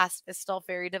the cast is still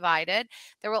very divided,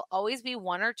 there will always be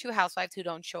one or two housewives who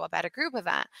don't show up at a group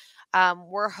event.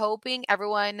 We're hoping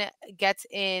everyone gets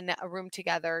in a room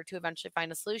together to eventually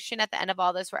find a solution at the end of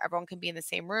all this where everyone can be in the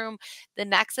same room. The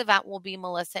next event will be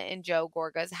Melissa and Joe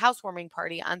Gorga's housewarming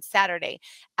party on Saturday.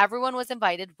 Everyone was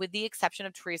invited with the exception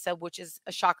of Teresa, which is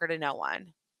a shocker to no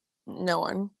one. No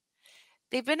one.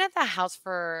 They've been at the house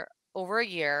for over a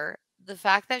year. The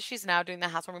fact that she's now doing the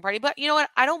housewarming party, but you know what?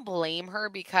 I don't blame her,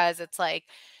 because it's like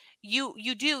you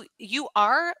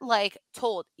are like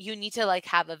told you need to like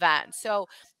have events. So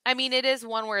I mean, it is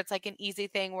one where it's like an easy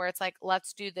thing where it's like,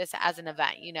 let's do this as an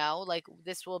event, like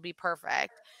this will be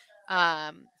perfect.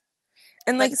 Um,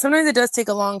 And but like sometimes it does take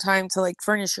a long time to like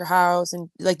furnish your house, and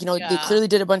like, they yeah. clearly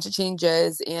did a bunch of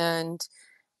changes, and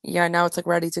yeah, now it's like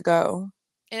ready to go.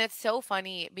 And it's so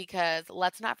funny because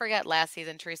let's not forget last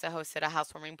season, Teresa hosted a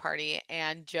housewarming party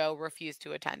and Joe refused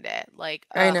to attend it. Like,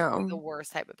 I ugh, they're the know.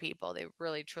 worst type of people. They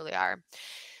really, truly are.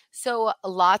 So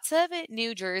lots of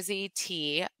New Jersey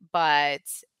tea, but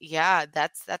yeah,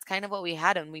 that's kind of what we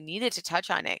had, and we needed to touch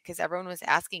on it because everyone was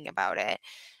asking about it.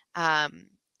 Um,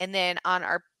 and then on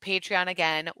our Patreon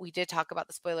again, we did talk about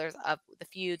the spoilers of the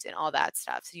feuds and all that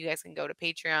stuff. So you guys can go to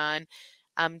Patreon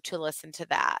to listen to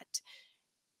that.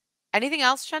 Anything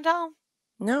else, Chantal?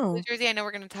 New No. Jersey, I know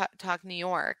we're gonna talk New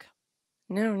York.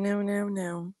 No, no, no,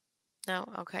 no. No?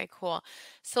 Okay, cool.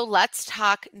 So let's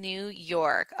talk New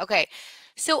York. Okay.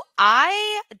 So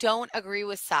I don't agree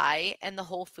with Sai and the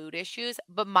whole food issues,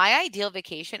 but my ideal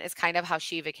vacation is kind of how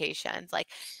she vacations. Like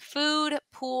food,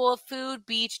 pool, food,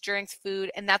 beach, drinks,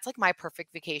 food, and that's like my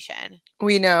perfect vacation.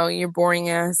 We know you're boring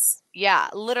ass. Yeah,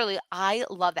 literally, I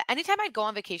love that. Anytime I'd go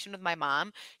on vacation with my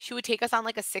mom, she would take us on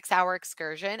like a 6-hour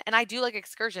excursion. And I do like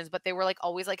excursions, but they were like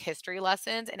always like history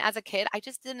lessons. And as a kid, I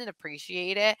just didn't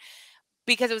appreciate it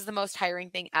because it was the most tiring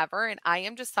thing ever. And I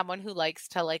am just someone who likes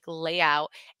to like lay out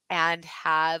and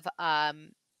have a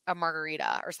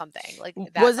margarita or something. Like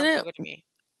that Wasn't sounds so it good to me.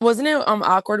 wasn't it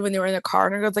awkward when they were in the car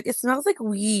and it goes like it smells like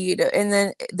weed, and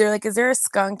then they're like, is there a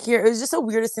skunk here? It was just the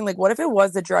weirdest thing. Like, what if it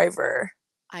was the driver?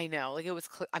 I know, like, it was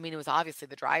I mean, it was obviously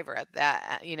the driver at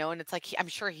that, and it's like I'm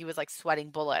sure he was, like, sweating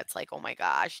bullets, like, "Oh my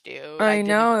gosh, dude, I I didn't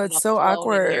know, put it's enough so cologne in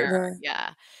awkward. here." Yeah,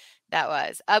 that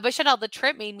was but Chanel, the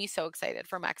trip made me so excited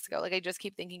for Mexico, like, I just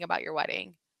keep thinking about your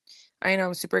wedding. I know,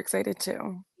 I'm super excited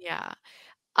too. Yeah.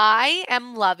 I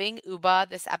am loving Uba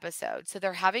this episode. So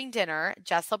they're having dinner.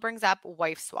 Jessel brings up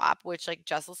wife swap, which like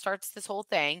Jessel starts this whole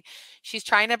thing. She's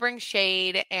trying to bring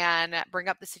shade and bring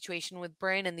up the situation with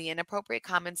Bryn and the inappropriate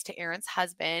comments to Aaron's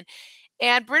husband.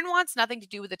 And Bryn wants nothing to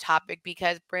do with the topic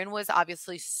because Bryn was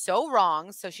obviously so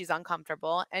wrong, so she's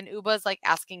uncomfortable. And Uba's like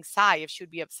asking Sai if she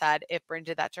would be upset if Bryn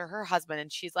did that to her husband.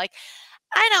 And she's like,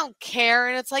 I don't care.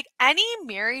 And it's like any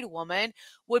married woman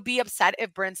would be upset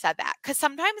if Bryn said that. Cause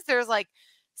sometimes there's like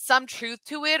some truth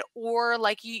to it, or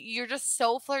like you're just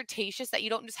so flirtatious that you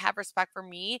don't just have respect for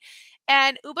me.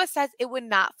 And Uba says it would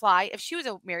not fly if she was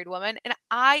a married woman. And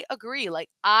I agree. Like,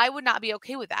 I would not be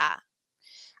okay with that.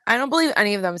 I don't believe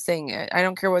any of them saying it. I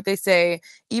don't care what they say.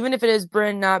 Even if it is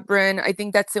Bryn, not Bryn, I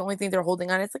think that's the only thing they're holding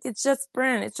on. It's like, it's just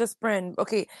Bryn. It's just Bryn.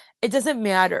 Okay, it doesn't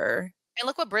matter. And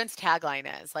look what Bryn's tagline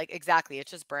is. Like, exactly. It's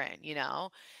just Bryn.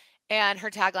 And her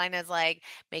tagline is like,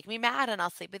 make me mad and I'll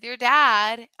sleep with your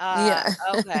dad. Yeah.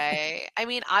 Okay. I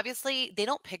mean, obviously, they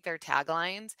don't pick their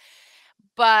taglines,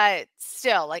 but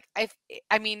still, like,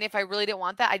 I mean, if I really didn't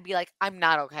want that, I'd be like, I'm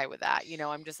not okay with that.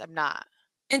 I'm not.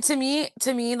 And to me,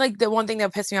 like the one thing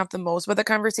that pissed me off the most about the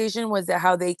conversation was that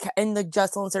how and the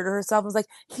Jessel inserted herself was like,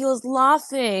 he was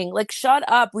laughing, like, shut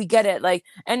up, we get it. Like,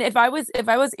 and if I was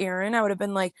Aaron, I would have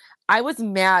been like, I was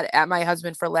mad at my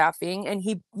husband for laughing, and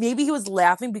maybe he was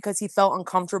laughing because he felt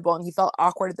uncomfortable and he felt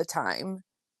awkward at the time.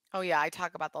 Oh yeah, I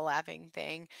talk about the laughing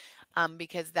thing,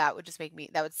 because that would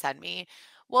send me.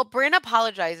 Well, Bryn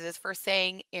apologizes for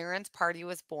saying Aaron's party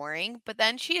was boring, but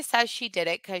then she says she did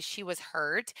it because she was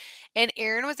hurt, and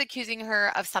Aaron was accusing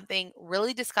her of something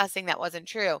really disgusting that wasn't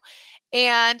true.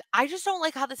 And I just don't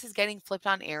like how this is getting flipped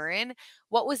on Aaron.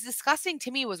 What was disgusting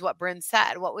to me was what Bryn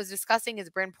said. What was disgusting is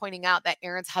Bryn pointing out that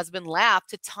Aaron's husband laughed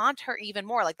to taunt her even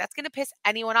more. Like, that's going to piss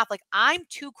anyone off. Like, I'm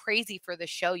too crazy for this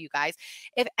show, you guys.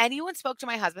 If anyone spoke to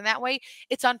my husband that way,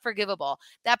 it's unforgivable.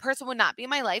 That person would not be in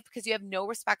my life because you have no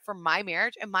respect for my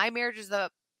marriage, and my marriage is the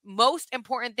most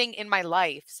important thing in my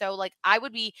life. So, like, I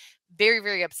would be very,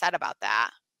 very upset about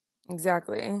that.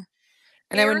 Exactly.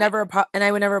 And I would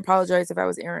Aaron never apologize if I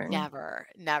was Aaron. Never,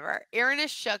 never. Erin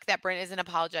is shook that Brent isn't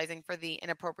apologizing for the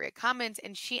inappropriate comments,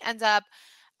 and she ends up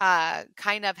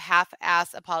kind of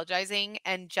half-ass apologizing.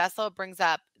 And Jessel brings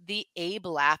up the Abe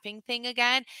laughing thing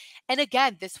again. And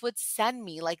again, this would send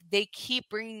me, like, they keep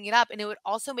bringing it up, and it would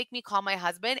also make me call my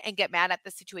husband and get mad at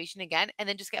the situation again, and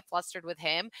then just get flustered with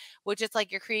him, which is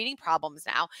like, you're creating problems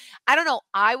now. I don't know.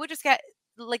 I would just get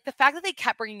like the fact that they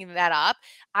kept bringing that up.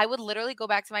 I would literally go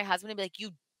back to my husband and be like,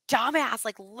 you dumbass,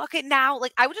 like, look at now.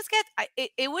 Like, I would just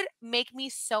it would make me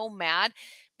so mad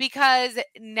because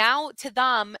now to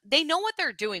them, they know what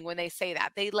they're doing when they say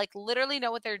that. They like literally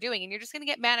know what they're doing. And you're just going to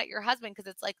get mad at your husband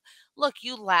because it's like, look,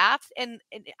 you laughed and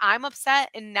I'm upset.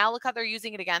 And now look how they're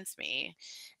using it against me.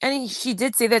 And she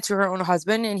did say that to her own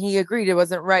husband, and he agreed it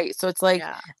wasn't right. So it's like,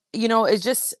 Yeah, it's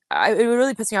just, it would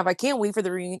really piss me off. I can't wait for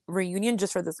the reunion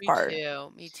just for this me part.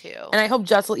 too. Me too. And I hope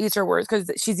Jessel eats her words,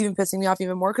 because she's even pissing me off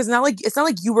even more. Because it's not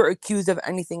like you were accused of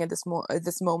anything at this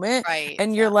moment, Right.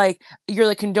 and you're like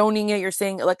condoning it. You're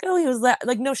saying like, oh, he was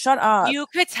like, no, shut up. You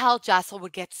could tell Jessel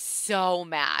would get so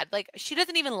mad. Like, she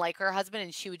doesn't even like her husband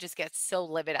and she would just get so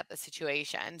livid at the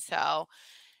situation. So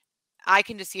I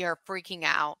can just see her freaking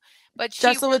out. But she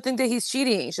Jessel would think that he's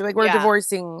cheating. She'd be like, we're Yeah,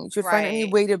 divorcing. She would find any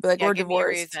right. way to be like, Yeah, we're give me a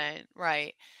divorced. reason.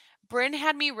 Right. Bryn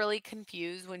had me really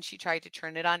confused when she tried to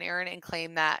turn it on Erin and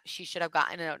claim that she should have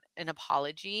gotten an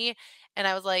apology. And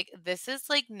I was like, this is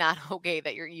like not okay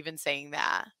that you're even saying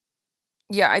that.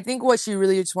 Yeah, I think what she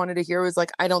really just wanted to hear was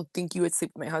like, I don't think you would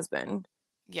sleep with my husband.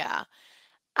 Yeah.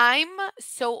 I'm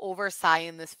so over Sai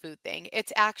in this food thing.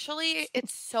 It's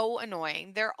so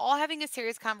annoying. They're all having a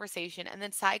serious conversation, and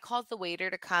then Sai calls the waiter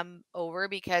to come over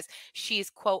because she's,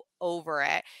 quote, over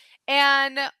it.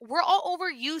 And we're all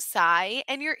over you, Sai,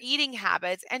 and your eating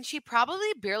habits. And she probably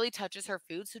barely touches her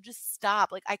food. So just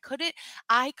stop. Like, I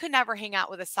could never hang out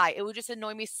with a Sai. It would just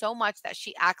annoy me so much that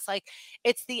she acts like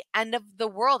it's the end of the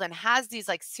world and has these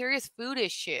like serious food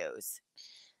issues.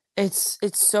 It's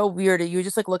so weird. You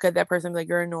just like look at that person and be like,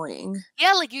 you're annoying.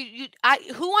 Yeah, like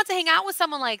who wants to hang out with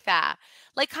someone like that?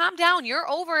 Like, calm down. You're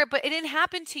over it, but it didn't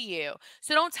happen to you.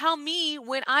 So don't tell me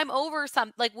when I'm over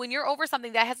like when you're over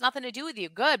something that has nothing to do with you.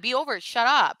 Good, be over it. Shut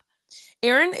up.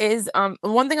 Erin is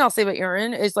one thing I'll say about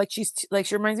Erin is like like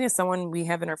she reminds me of someone we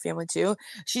have in our family too.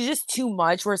 She's just too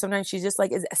much, where sometimes she's just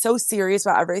like is so serious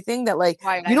about everything that like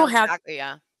Right, I you know don't have exactly.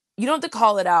 Yeah. you don't have to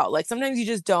call it out. Like, sometimes you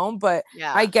just don't, but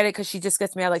I Yeah. get it because she just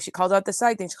gets mad. Like, she called out the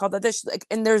side thing, she called out this, like,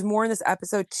 and there's more in this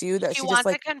episode too that She she just wants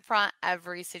to like, confront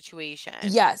every situation.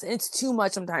 yes, and it's too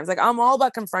much sometimes. Like, I'm all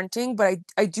about confronting, but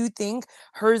I do think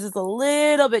hers is a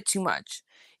little bit too much.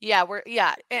 Yeah,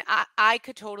 yeah, and I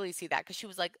could totally see that because she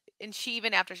was like and she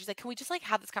even after she's like, "Can we just, like,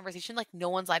 have this conversation? Like, no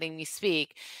one's letting me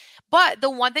speak." But the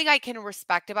one thing I can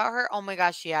respect about her oh my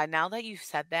gosh, yeah, now that you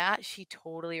said that, she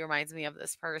totally reminds me of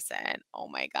this person. Oh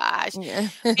my gosh. Yeah.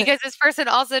 Because this person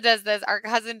also does this, our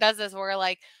cousin does this where,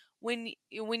 like, when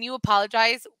you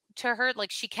apologize to her,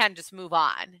 like, she can just move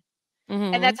on.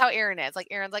 And Mhm. that's how Erin is. Like,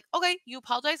 Erin's like, "Okay, you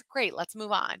apologize? Great, let's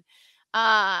move on."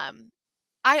 Um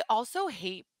I also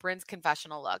hate Bryn's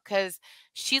confessional look because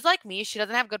she's like me. She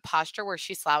doesn't have good posture where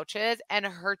she slouches and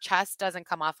her chest doesn't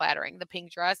come off flattering. The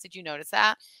pink dress, did you notice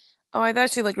that? Oh, I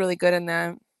thought she looked really good in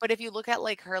that. But if you look at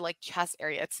like her like chest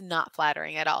area, it's not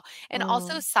flattering at all. And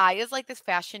also Mm. Sai is like this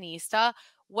fashionista.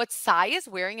 What Sai is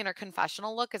wearing in her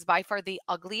confessional look is by far the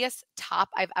ugliest top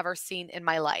I've ever seen in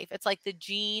my life. It's like the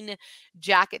jean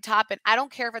jacket top. And I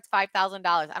don't care if it's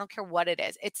 $5,000. I don't care what it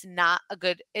is. It's not a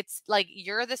good, it's like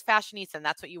you're this fashionista and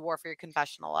that's what you wore for your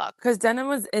confessional look. 'Cause denim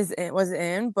was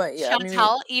in, but yeah, maybe.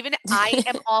 Chantel, even I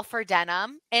am all for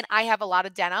denim, and I have a lot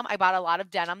of denim. I bought a lot of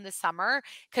denim this summer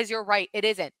because 'cause you're right, it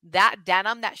isn't. That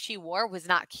denim that she wore was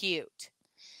not cute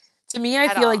To me, I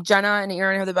at feel all. like Jenna and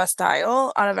Erin have the best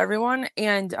style out of everyone,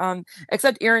 and,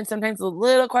 except Erin sometimes a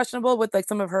little questionable with, like,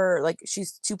 some of her like,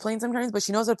 she's too plain sometimes, but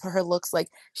she knows how to put her looks, like,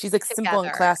 she's, like, simple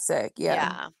and Together. classic, yeah.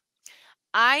 Yeah.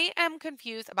 I am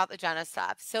confused about the Jenna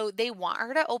stuff. So they want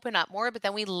her to open up more, but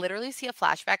then we literally see a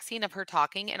flashback scene of her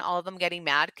talking and all of them getting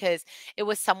mad because it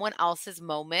was someone else's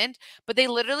moment. But they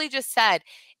literally just said,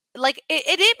 like, it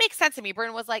didn't make sense to me.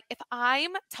 Brennan was like, if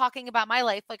I'm talking about my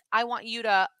life, like, I want you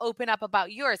to open up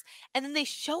about yours. And then they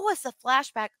show us a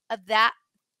flashback of that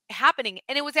happening.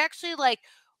 And it was actually like,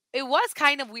 it was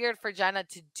kind of weird for Jenna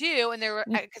to do. And there were,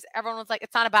 N because everyone was like,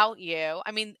 it's not about you.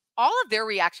 I mean, all of their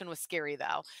reaction was scary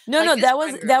though. no, Like no, this that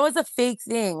was friend group. that was a fake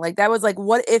thing, like, that was like,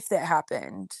 what if that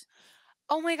happened?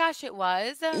 Oh my gosh, it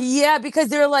was? Yeah, because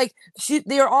they're like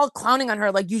they're all clowning on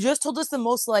her. Like, you just told us the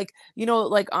most like,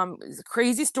 like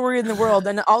crazy story in the world.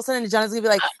 And all of a sudden Jenna's gonna be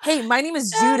like, hey, my name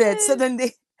is That Judith. So is then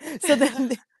they so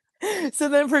then so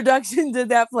then production did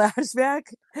that flashback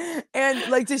and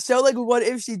like to show like what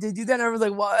if she did do that. And I was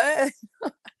like, what?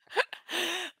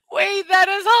 Wait, that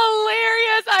is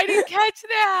hilarious. I didn't catch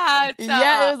that.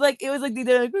 Yeah, it was like they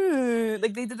did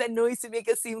like they did that noise to make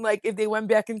it seem like if they went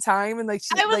back in time and like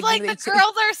she I was like like, they the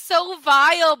girls are so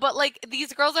vile, but like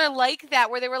these girls are like that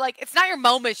where they were like, it's not your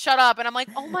moment, shut up. And I'm like,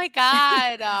 oh my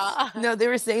God. No, they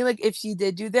were saying, like, if she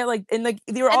did do that, like and, like,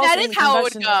 they were And all that saying is in the how it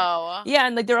would confessional. go. Yeah,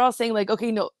 and, like, they're all saying, like,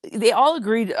 "Okay, no." They all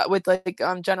agreed, with, like,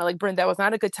 Jenna, like, "Bryn, that was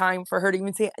not a good time for her to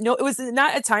even say." No, it was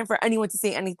not a time for anyone to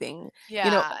say anything,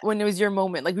 Yeah. when it was your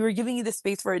moment. Like, we were giving you the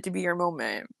space for it to be your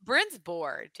moment. Bryn's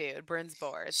bored, dude. Bryn's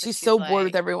bored. So She's she's so bored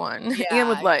with like, everyone and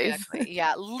with yeah, life. exactly.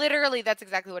 Yeah, literally, that's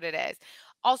exactly what it is.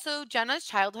 Also, Jenna's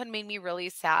childhood made me really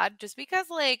sad just because,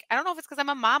 like, I don't know if it's because I'm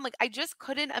a mom. Like, I just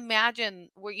couldn't imagine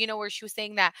where, where she was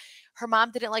saying that her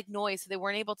mom didn't like noise, so they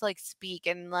weren't able to like speak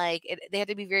and like they had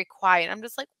to be very quiet. I'm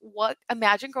just like, what?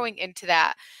 Imagine growing into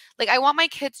that. Like, I want my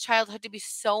kids' childhood to be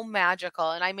so magical,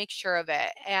 and I make sure of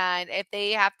it. And if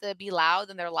they have to be loud,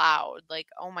 then they're loud. Like,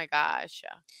 oh my gosh.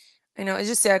 I know, it's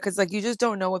just sad because like, you just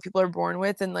don't know what people are born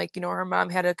with, and, like, her mom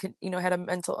had had a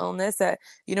mental illness that,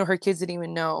 her kids didn't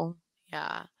even know.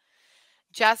 Yeah.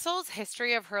 Jessel's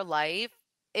history of her life,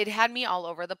 it had me all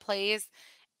over the place,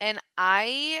 and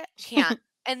I can't.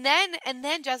 And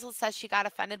then Jessel says she got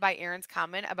offended by Aaron's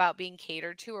comment about being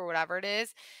catered to or whatever it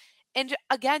is. And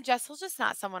again, Jessel's just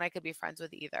not someone I could be friends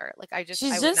with either. Like I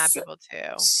She's would not just be able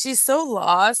to. she's so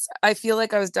lost. I feel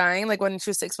like I was dying, like, when she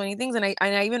was explaining things, and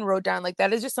I even wrote down, like,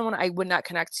 that is just someone I would not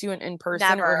connect to in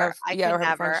person or Never. have yeah, or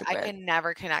have a friendship I with. can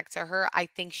never connect to her. I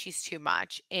think she's too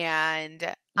much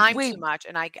and I'm too Wait, much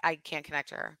and I can't connect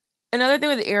to her. another thing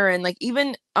with Erin, like,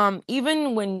 even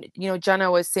when, Jenna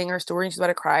was saying her story and she's about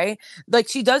to cry, like,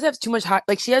 she does have too much high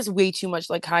like, she has way too much,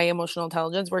 like, high emotional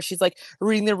intelligence where she's, like,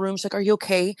 reading the room, she's like, "Are you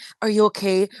okay? Are you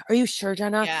okay? Are you sure,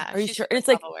 Jenna? Yeah, Are you she's sure?" super And it's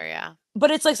like self-aware, yeah.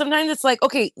 but it's like sometimes it's like,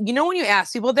 okay, when you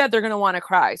ask people that, they're gonna wanna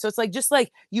cry. So it's like, just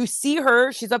like, you see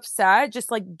her, she's upset,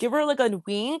 just like give her like a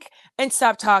wink and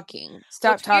stop talking.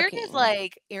 Stop What's weird is, talking.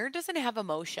 like, Erin doesn't have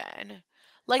emotion.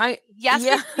 Like, I yes,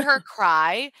 we yeah. see her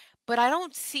cry, but I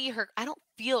don't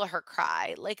feel her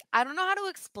cry. Like, I don't know how to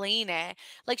explain it.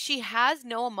 Like, she has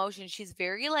no emotion. She's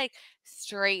very, like,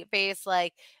 straight face,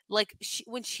 like,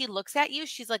 when she looks at you,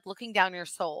 she's, like, looking down your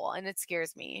soul, and it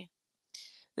scares me.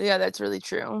 Yeah, that's really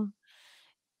true.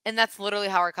 And that's literally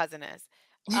how our cousin is.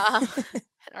 Um,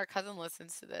 and our cousin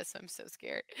listens to this, so I'm so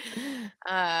scared.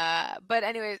 But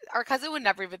anyways, our cousin would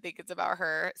never even think it's about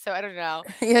her, so I don't know.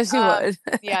 Yeah, she would.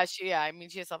 Yeah, I mean,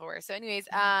 she is self-aware. So anyways,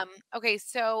 okay,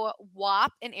 so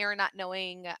WAP and Erin not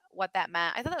knowing what that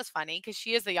meant, I thought that was funny because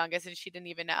she is the youngest and she didn't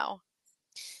even know.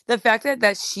 The fact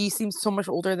that she seems so much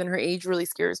older than her age really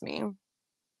scares me.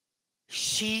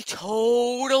 She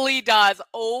totally does.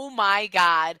 Oh my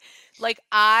God. Like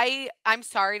I'm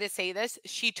sorry to say this,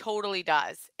 she totally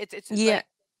does. It's Yeah, like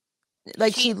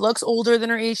like, she she looks older than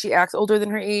her age, she acts older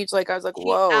than her age, like, I was like, she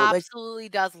 "Whoa," like, absolutely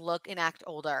does look and act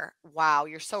older. Wow,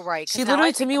 you're so right. she Because now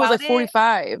literally I to think me was, like, about it,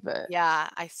 45. yeah,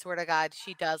 I swear to God,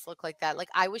 she does look like that. Like,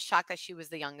 I was shocked that she was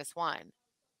the youngest one.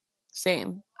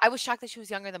 Same. I was shocked that she was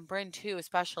younger than Bryn too,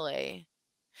 especially.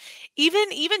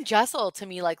 Even Jessel to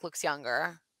me, like, looks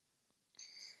younger.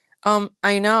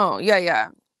 I know, yeah, yeah.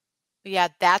 Yeah,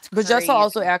 that's But Jessa crazy.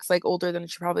 also acts, like, older than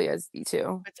she probably is,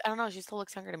 too. It's I don't know, she still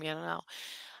looks younger to me, I don't know.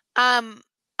 Um,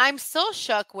 I'm still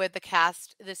shook with the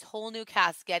cast, this whole new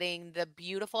cast getting the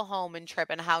beautiful home and trip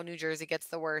and how New Jersey gets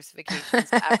the worst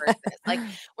vacations to ever exist. Like,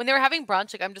 when they were having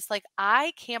brunch, like, I'm just like,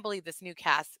 "I can't believe this new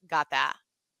cast got that."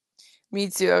 Me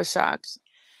too, I was shocked.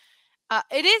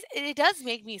 It does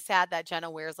make me sad that Jenna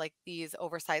wears, like, these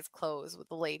oversized clothes with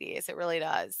the ladies, it really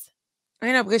does.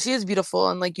 I know, because she is beautiful,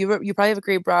 and, like, you probably have a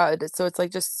great broad, so it's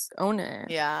like, just own it.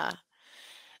 Yeah.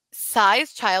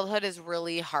 Sai's childhood is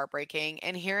really heartbreaking,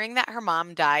 and hearing that her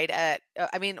mom died at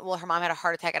I mean, well, her mom had a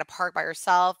heart attack at a park by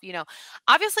herself,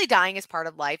 obviously dying is part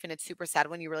of life, and it's super sad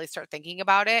when you really start thinking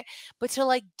about it, but to,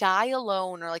 like, die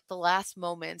alone or, like, the last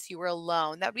moments you were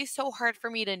alone, that'd be so hard for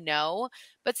me to know,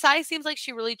 but Sai seems like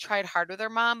she really tried hard with her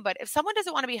mom, but if someone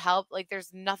doesn't wanna be helped, like,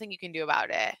 there's nothing you can do about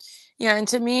it. Yeah, and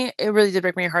to me, it really did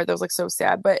break my heart. That was, like, so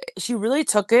sad, but she really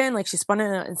took it and, like, she spun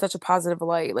it in such a positive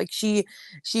light. Like, she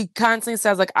constantly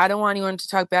says, like, "I don't want anyone to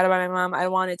talk bad about my mom. I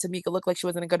don't want it to make it look like she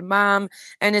wasn't a good mom."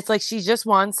 And it's like she just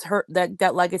wants her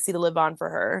that legacy to live on for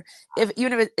her. If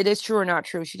even if it is true or not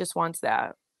true, she just wants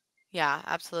that, Yeah,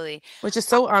 absolutely. which is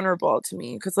so honorable to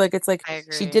me because like, it's like I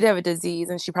she did agree. have a disease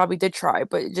and she probably did try,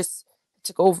 but it just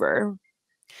took over.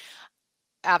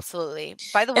 Absolutely.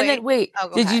 By the And way then wait, oh,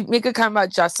 go did ahead. you make a comment about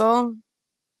Jessel?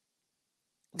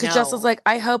 Because Jessel's No. like,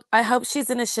 I hope she's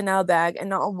in a Chanel bag and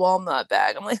not a Walmart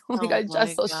bag." I'm like, "Oh my Oh god,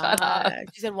 my Jessel, shut up." god.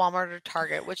 She said Walmart or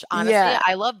Target, which honestly, Yeah.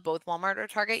 I love both Walmart or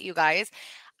Target, you guys.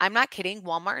 I'm not kidding.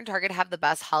 Walmart and Target have the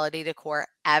best holiday decor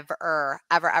ever,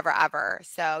 ever, ever, ever.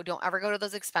 So don't ever go to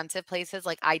those expensive places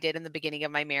like I did in the beginning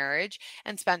of my marriage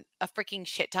and spent a freaking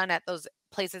shit ton at those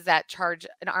places that charge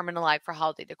an arm and a leg for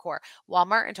holiday decor.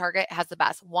 Walmart and Target has the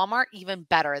best. Walmart even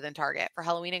better than Target for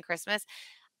Halloween and Christmas.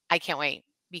 I can't wait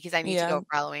because I need to Yeah. go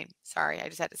for Halloween. Sorry, I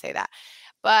just had to say that.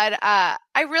 But, I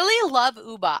really love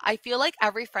Uba. I feel like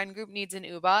every friend group needs an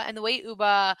Uba, and the way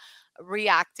Uba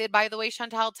reacted, by the way,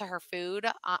 Chantal, to her food,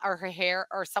 or her hair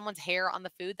or someone's hair on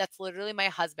the food, that's literally my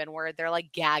husband where they're,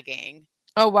 like, gagging.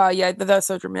 Oh, wow, yeah, that's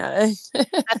so dramatic.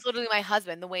 That's literally my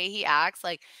husband, the way he acts,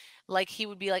 like, he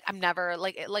would be like, "I'm never"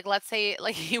 like, let's say,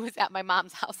 like, he was at my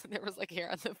mom's house and there was, like,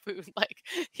 hair on the food, like,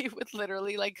 he would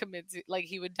literally, like, commit sui like,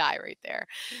 he would die right there.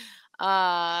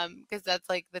 Because that's,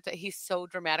 like, he's so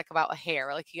dramatic about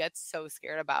hair, like, he gets so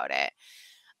scared about it.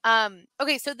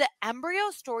 Okay, so the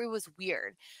embryo story was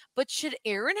weird, but should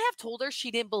Erin have told her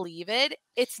she didn't believe it?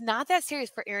 It's not that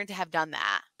serious for Erin to have done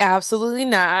that. Absolutely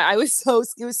not. I was so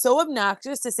it was so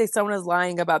obnoxious to say someone is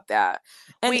lying about that.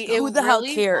 And Wait, it who the hell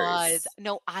really was. cares?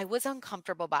 No, I was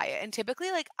uncomfortable by it. And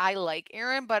typically, like, I like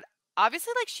Erin, but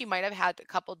obviously, like, she might have had a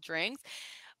couple drinks.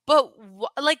 But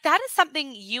like, that is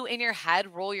something you in your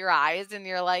head roll your eyes and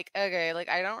you're like, okay, like,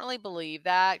 I don't really believe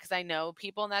that because I know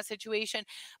people in that situation.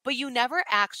 But you never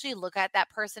actually look at that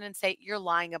person and say, you're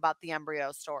lying about the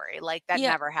embryo story. Like, that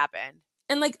Yeah, never happened.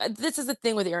 and, like, this is the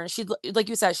thing with Erin, like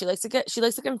you said, she likes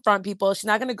to confront people, she's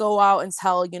not gonna go out and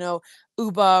tell,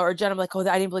 Uba or Jenna, like, "Oh,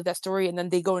 I didn't believe that story," and then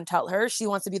they go and tell her, she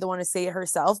wants to be the one to say it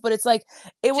herself, but it's like,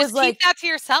 it was Just keep like that to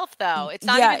yourself, though. It's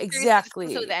not yeah, even serious to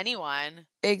discuss it with exactly. anyone.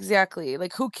 Exactly,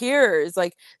 like, who cares?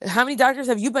 Like, how many doctors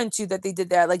have you been to that they did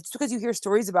that? Like, just because you hear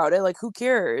stories about it, like, who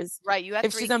cares? Right. You had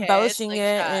If three she's kids. embellishing Like, it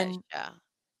shush. and Yeah.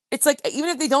 it's like, even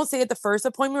if they don't say it the first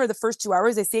appointment or the first 2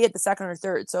 hours, they say it the second or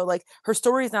third, so, like, her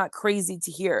story is not crazy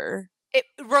to hear.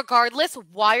 Regardless,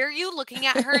 why are you looking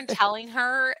at her and telling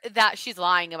her that she's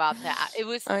lying about that? It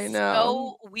was I know.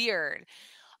 so weird.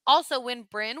 Also, when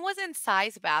Bryn was in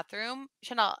Sai's bathroom,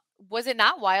 Chanel, was it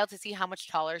not wild to see how much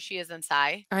taller she is than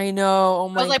Sai? I know, oh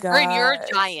I was my like, "Bryn, you're a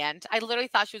gosh. giant." I literally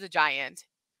thought she was a giant.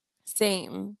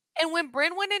 Same. And when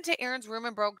Bryn went into Aaron's room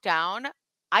and broke down,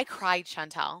 I cried,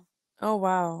 Chantel, Oh,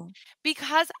 wow.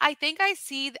 because I think I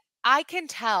see I can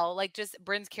tell, like, just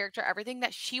Bryn's character, everything,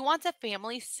 that she wants a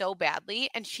family so badly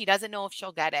and she doesn't know if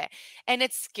she'll get it. And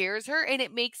it scares her. And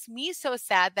it makes me so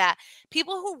sad that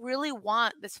people who really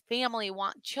want this family,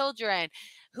 want children,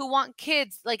 who want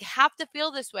kids, like, have to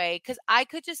feel this way. Cause I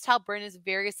could just tell Bryn is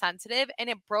very sensitive and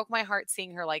it broke my heart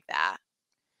seeing her like that.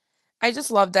 I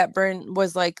just love that Bryn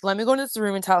was like, let me go into this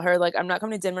room and tell her, like, I'm not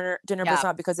coming to dinner, but it's Yeah.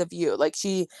 not because of you. Like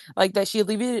she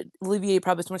alleviated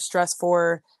probably so much stress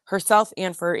for herself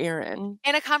and for Aaron.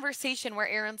 In a conversation where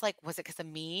Aaron's like, "Was it because of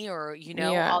me?" Or,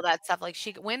 Yeah. all that stuff, like,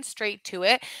 she went straight to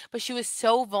it, but she was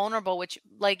so vulnerable, which,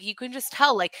 like, you can just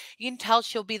tell, like, you can tell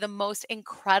she'll be the most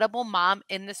incredible mom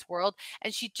in this world,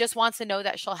 and she just wants to know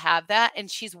that she'll have that,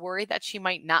 and she's worried that she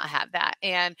might not have that,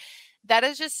 and that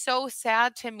is just so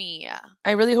sad to me.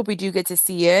 I really hope we do get to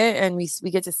see it, and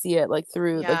we get to see it like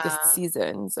through like the Yeah,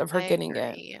 seasons of her I getting it.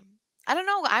 agree. I don't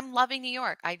know, I'm loving New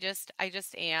York. I just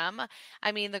am.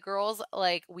 I mean, the girls,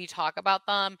 like, we talk about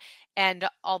them, and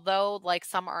although, like,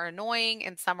 some are annoying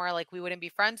and some are, like, we wouldn't be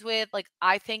friends with, like,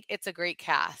 I think it's a great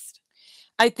cast.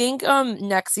 I think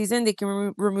next season they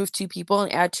can remove 2 people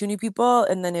and add 2 new people,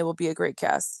 and then it will be a great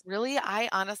cast. Really, I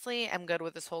honestly am good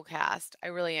with this whole cast. I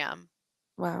really am.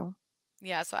 Wow.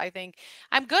 Yeah, so I think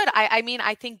I'm good. I mean,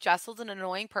 I think Jessel's an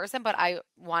annoying person, but I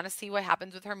want to see what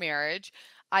happens with her marriage.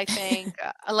 I think,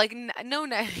 like, no,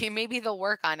 no, maybe they'll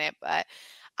work on it, but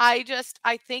I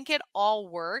think it all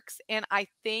works, and I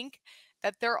think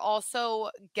that they're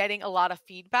also getting a lot of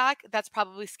feedback that's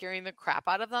probably scaring the crap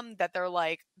out of them, that they're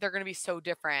like they're going to be so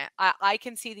different. I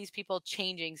can see these people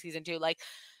changing season 2. Like,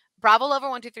 Bravo Lover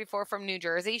 1234 from New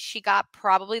Jersey, she got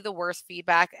probably the worst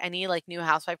feedback any, like, new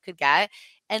housewife could get,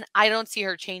 and I don't see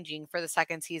her changing for the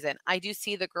 2nd season. I do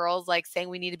see the girls, like, saying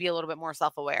we need to be a little bit more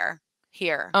self-aware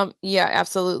here. Yeah,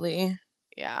 absolutely.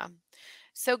 Yeah.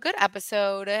 So, good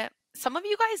episode. Some of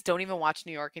you guys don't even watch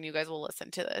New York and you guys will listen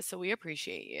to this, so we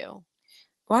appreciate you.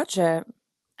 Watch it.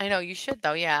 I know you should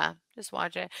though, yeah. Just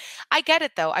watch it. I get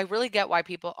it though. I really get why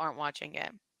people aren't watching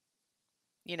it.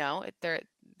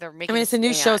 They're I making mean, a it's a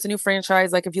new show, stand. it's a new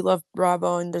franchise. Like if you love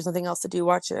Bravo and there's nothing else to do,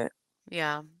 watch it.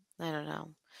 Yeah. I don't know.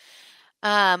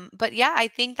 But yeah, I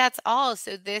think that's all.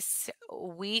 So this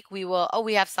week we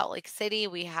have Salt Lake City,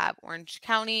 we have Orange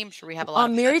County. I'm sure we have a lot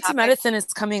of hot Married to topics. Medicine is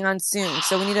coming on soon,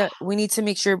 so we need to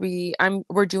make sure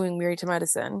we're doing Married to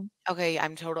Medicine. Okay,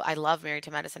 I love Married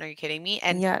to Medicine. Are you kidding me?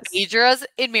 And Yes, Phaedra's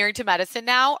in Married to Medicine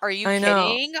now. Are you I know.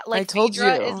 kidding? I Like, told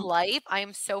Phaedra is you. life. I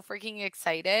am so freaking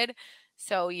excited.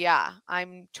 So yeah,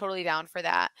 I'm totally down for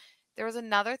that. There was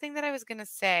another thing that I was gonna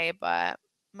say, but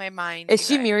my mind, Is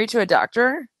you she guys, married to a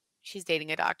doctor? she's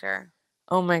dating a doctor.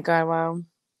 Oh my God, wow.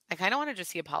 I kind of want to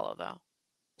just see Apollo though.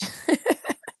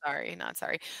 Sorry, not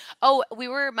sorry. Oh, we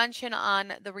were mentioned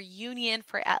on the reunion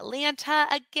for Atlanta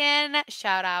again.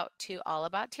 Shout out to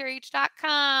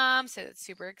allabouttrh.com. So it's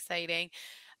super exciting.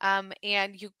 And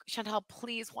you, Chantel,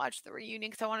 please watch the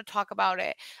reunion because I want to talk about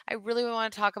it. I really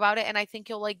want to talk about it, and I think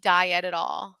you'll like die at it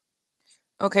all.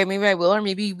 Okay, maybe I will, or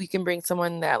maybe we can bring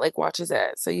someone that like watches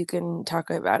it so you can talk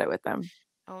about it with them.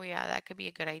 Oh yeah, that could be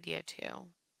a good idea too.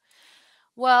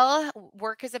 Well,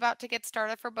 work is about to get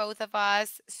started for both of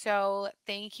us. So,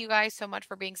 thank you guys so much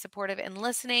for being supportive and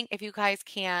listening. If you guys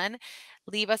can,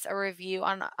 leave us a review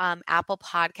on Apple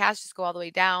Podcasts. Just go all the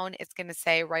way down. It's going to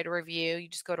say write a review. You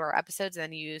just go to our episodes and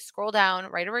then you scroll down,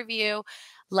 write a review.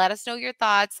 Let us know your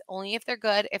thoughts, only if they're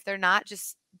good. If they're not,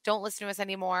 just don't listen to us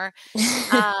anymore.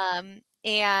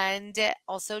 And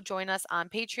also join us on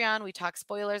Patreon. We talk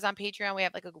spoilers on Patreon. We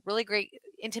have like a really great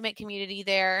intimate community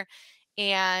there.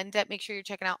 And make sure you're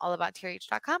checking out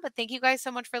allabouttrh.com. But thank you guys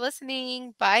so much for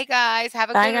listening. Bye, guys. Have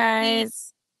a Bye, good week.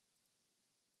 guys.